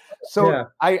it? So yeah.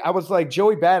 I was like,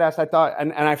 Joey Badass, I thought,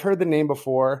 and I've heard the name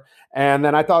before, and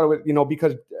then I thought it was,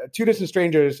 because Two Distant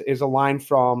Strangers is a line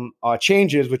from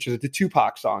Changes, which is the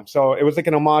Tupac song. So it was like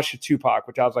an homage to Tupac,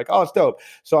 which I was like, oh, it's dope.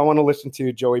 So I want to listen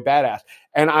to Joey Badass.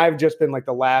 And I've just been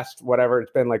the last,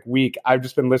 week, I've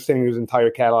just been listening to his entire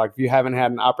catalog. If you haven't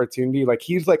had an opportunity,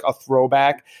 he's a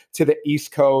throwback to the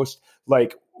East Coast,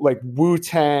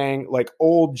 Wu-Tang,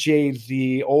 old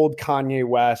Jay-Z, old Kanye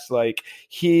West.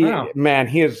 He's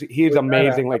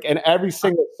amazing. And every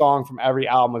single song from every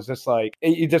album is just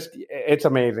it's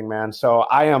amazing, man. So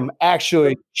I am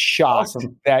actually shocked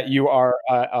that you are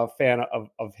a fan of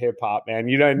hip hop, man.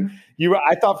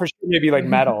 I thought for sure maybe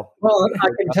metal. Well, I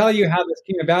can tell you how this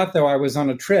came about though. I was on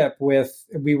a trip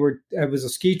it was a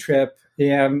ski trip,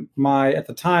 and at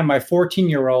the time, my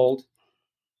 14-year-old,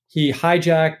 he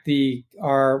hijacked we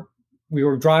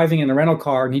were driving in a rental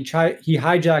car, and he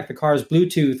hijacked the car's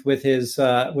Bluetooth with his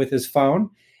phone,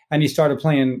 and he started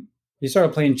playing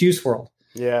Juice WRLD.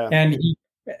 Yeah.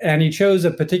 And he chose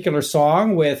a particular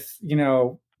song with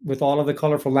all of the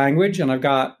colorful language, and I've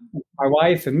got my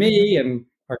wife and me and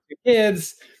our 2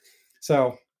 kids.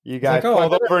 So you guys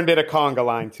pulled over and did a conga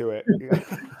line to it.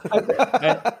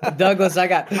 Douglas, I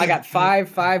got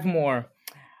five more.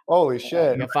 Holy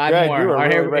shit. Five more. All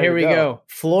right, here we go.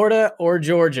 Florida or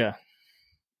Georgia?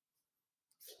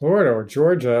 Florida or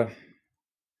Georgia?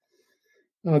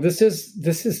 Oh, this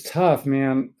is tough,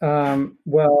 man.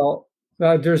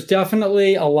 There's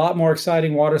definitely a lot more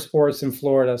exciting water sports in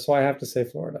Florida, so I have to say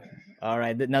Florida. All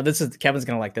right. Now Kevin's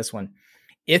going to like this one.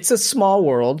 It's a Small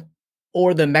World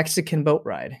or the Mexican boat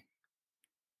ride?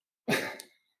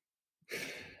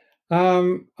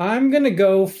 I'm going to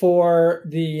go for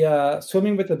the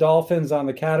swimming with the dolphins on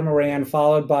the catamaran,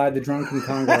 followed by the drunken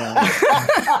conga line.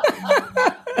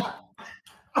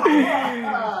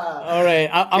 All right.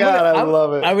 I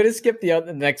love it. I'm going to skip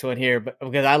the next one here, but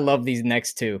because I love these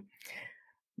next two.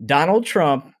 Donald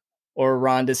Trump or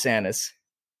Ron DeSantis?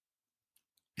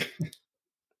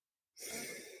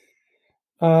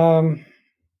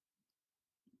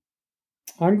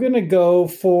 I'm going to go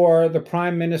for the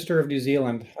Prime Minister of New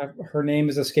Zealand. Her name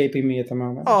is escaping me at the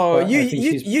moment. Oh,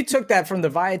 you took that from the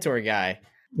Viator guy.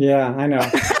 Yeah, I know.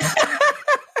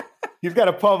 You've got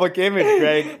a public image,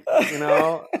 Greg.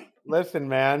 Listen,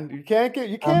 man, you can't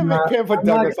put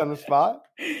Douglas on the spot.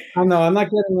 I'm not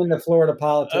getting into Florida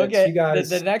politics. Okay, you guys.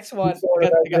 The next one.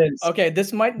 Okay,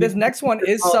 this next one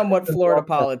is somewhat Florida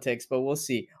politics, but we'll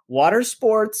see. Water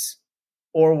sports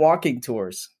or walking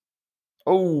tours?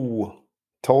 Oh.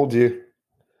 Told you.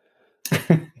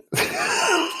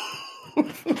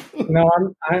 I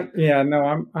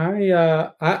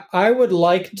would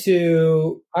like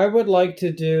to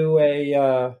do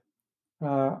a.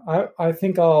 I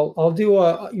think I'll do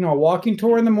a walking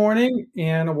tour in the morning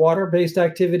and a water-based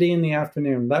activity in the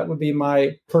afternoon. That would be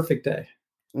my perfect day.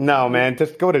 No, man,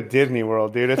 just go to Disney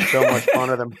World, dude. It's so much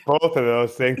funner than both of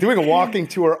those things. Doing a walking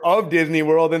tour of Disney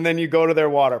World and then you go to their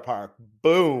water park.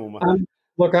 Boom.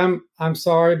 Look, I'm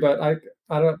sorry, but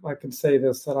I can say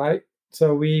this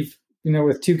so we've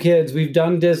with two kids, we've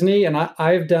done Disney, and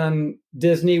I've done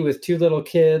Disney with two little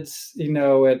kids. In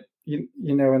the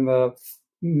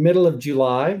middle of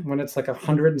July when it's like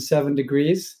 107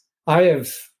 degrees. I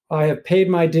have paid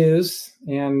my dues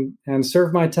and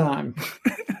served my time.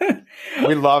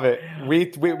 We love it.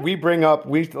 We bring up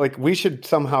we should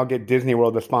somehow get Disney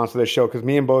World to sponsor this show because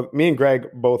me and Greg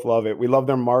both love it. We love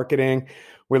their marketing.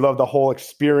 We love the whole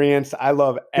experience. I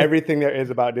love everything there is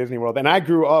about Disney World. And I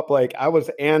grew up I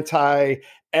was anti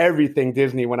everything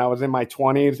Disney when I was in my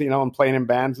 20s, and playing in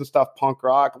bands and stuff, punk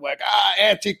rock. I'm like,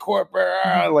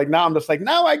 anti-corporate. Now I'm just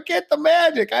now I get the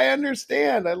magic. I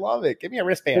understand. I love it. Give me a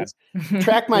wristband.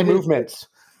 Track my movements.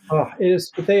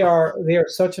 They are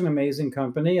such an amazing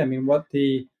company. I mean, what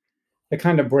the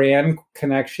kind of brand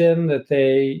connection that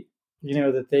they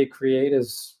create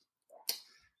is,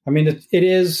 it's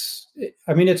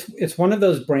one of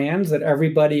those brands that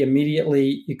everybody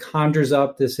immediately conjures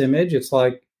up this image. It's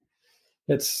like,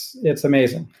 it's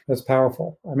amazing. It's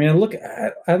powerful. I mean, look,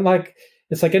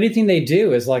 it's like anything they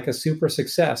do is like a super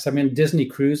success. I mean, Disney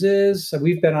cruises,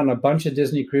 we've been on a bunch of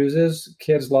Disney cruises.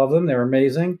 Kids love them. They're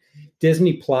amazing.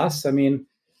 Disney Plus. I mean,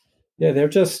 they're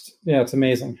just, it's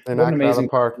amazing. They're not an amazing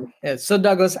park. Yeah. So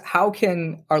Douglas, how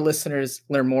can our listeners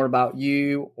learn more about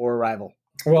you or Arrival?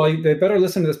 Well, they better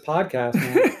listen to this podcast,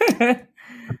 man.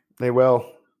 They will.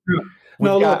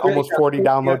 We've got almost 40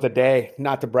 downloads a day,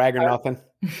 not to brag or nothing.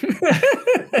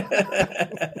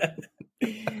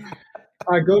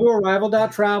 Go to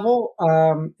arrival.travel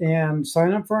and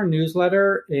sign up for our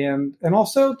newsletter and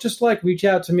also just reach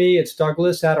out to me. It's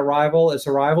Douglas at Arrival. It's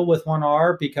Arrival with one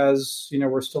R because,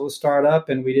 we're still a startup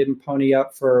and we didn't pony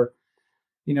up for,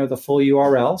 the full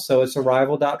URL. So it's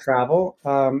arrival.travel.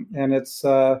 And it's,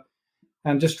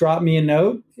 and just drop me a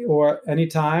note or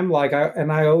anytime. I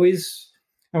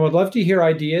would love to hear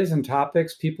ideas and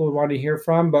topics people would want to hear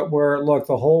from, but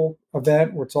the whole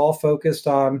event, it's all focused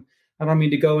on, I don't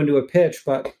mean to go into a pitch,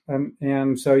 but,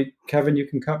 and so Kevin, you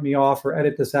can cut me off or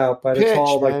edit this out, but it's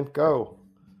all go.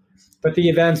 But the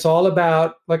event's all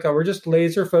about, we're just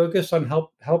laser focused on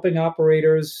helping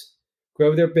operators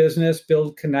grow their business,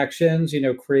 build connections,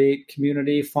 create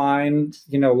community, find,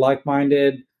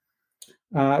 like-minded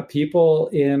people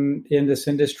in this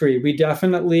industry. We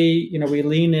definitely, we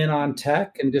lean in on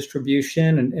tech and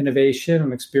distribution and innovation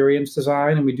and experience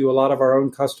design, and we do a lot of our own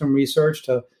custom research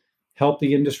to help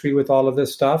the industry with all of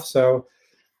this stuff. So,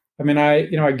 I mean,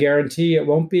 I guarantee it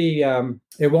will be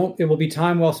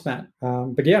time well spent.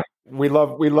 But yeah. We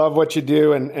love what you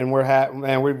do, and we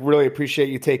really appreciate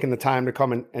you taking the time to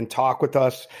come and talk with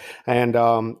us. And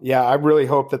I really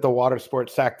hope that the water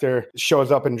sports sector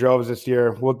shows up in droves this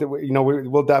year.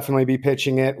 We'll definitely be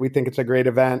pitching it. We think it's a great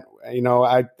event.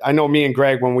 I know me and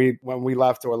Greg when we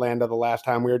left Orlando the last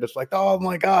time, we were just like, oh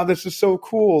my God, this is so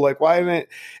cool. Why isn't it?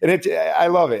 And I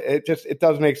love it. It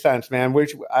does make sense, man. We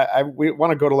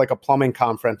want to go to a plumbing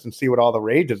conference and see what all the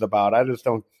rage is about. I just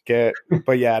don't get.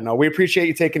 But we appreciate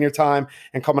you taking your time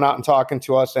and coming out and talking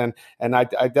to us. And I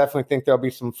definitely think there'll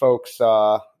be some folks.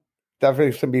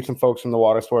 Definitely some folks from the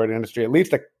water sport industry, at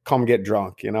least to come get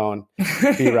drunk, and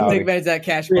be rowdy. Take advantage of that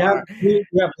cash bar. We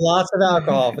have lots of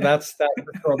alcohol, but that's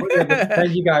for sure.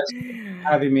 Thank you guys for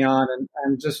having me on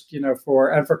and just,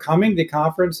 for coming to the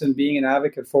conference and being an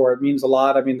advocate for it means a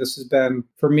lot. I mean, this has been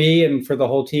for me and for the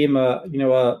whole team, a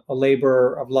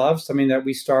labor of love. Something that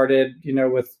we started,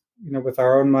 with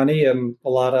our own money and a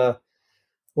lot of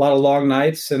long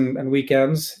nights and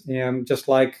weekends, and just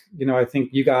I think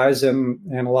you guys and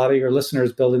a lot of your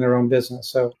listeners building their own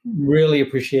business. So really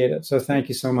appreciate it. So thank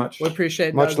you so much. We appreciate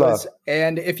it, much Douglas. Love.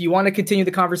 And if you want to continue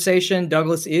the conversation,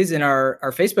 Douglas is in our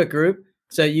Facebook group.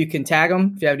 So you can tag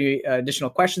him if you have any additional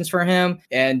questions for him.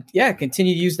 And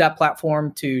continue to use that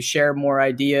platform to share more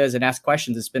ideas and ask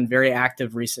questions. It's been very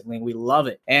active recently. We love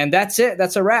it. And that's it.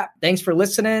 That's a wrap. Thanks for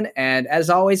listening. And as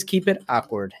always, keep it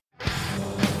awkward.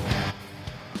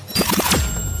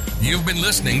 You've been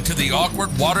listening to the Awkward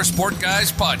Water Sport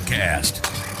Guys podcast.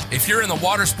 If you're in the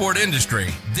water sport industry,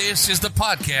 this is the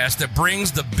podcast that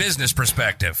brings the business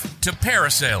perspective to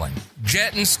parasailing,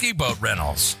 jet and ski boat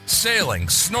rentals, sailing,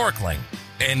 snorkeling,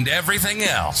 and everything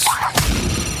else.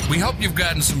 We hope you've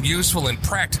gotten some useful and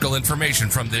practical information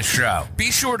from this show.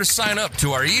 Be sure to sign up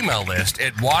to our email list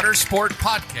at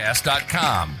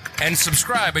watersportpodcast.com and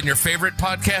subscribe in your favorite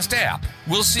podcast app.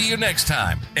 We'll see you next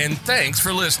time, and thanks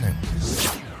for listening.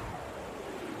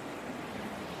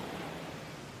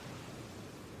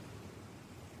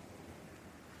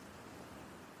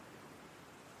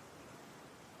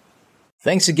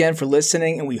 Thanks again for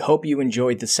listening, and we hope you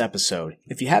enjoyed this episode.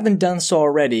 If you haven't done so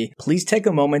already, please take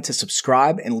a moment to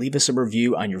subscribe and leave us a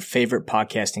review on your favorite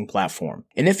podcasting platform.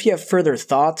 And if you have further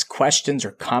thoughts, questions,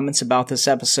 or comments about this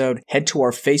episode, head to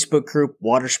our Facebook group,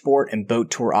 Watersport and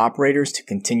Boat Tour Operators, to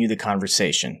continue the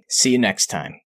conversation. See you next time.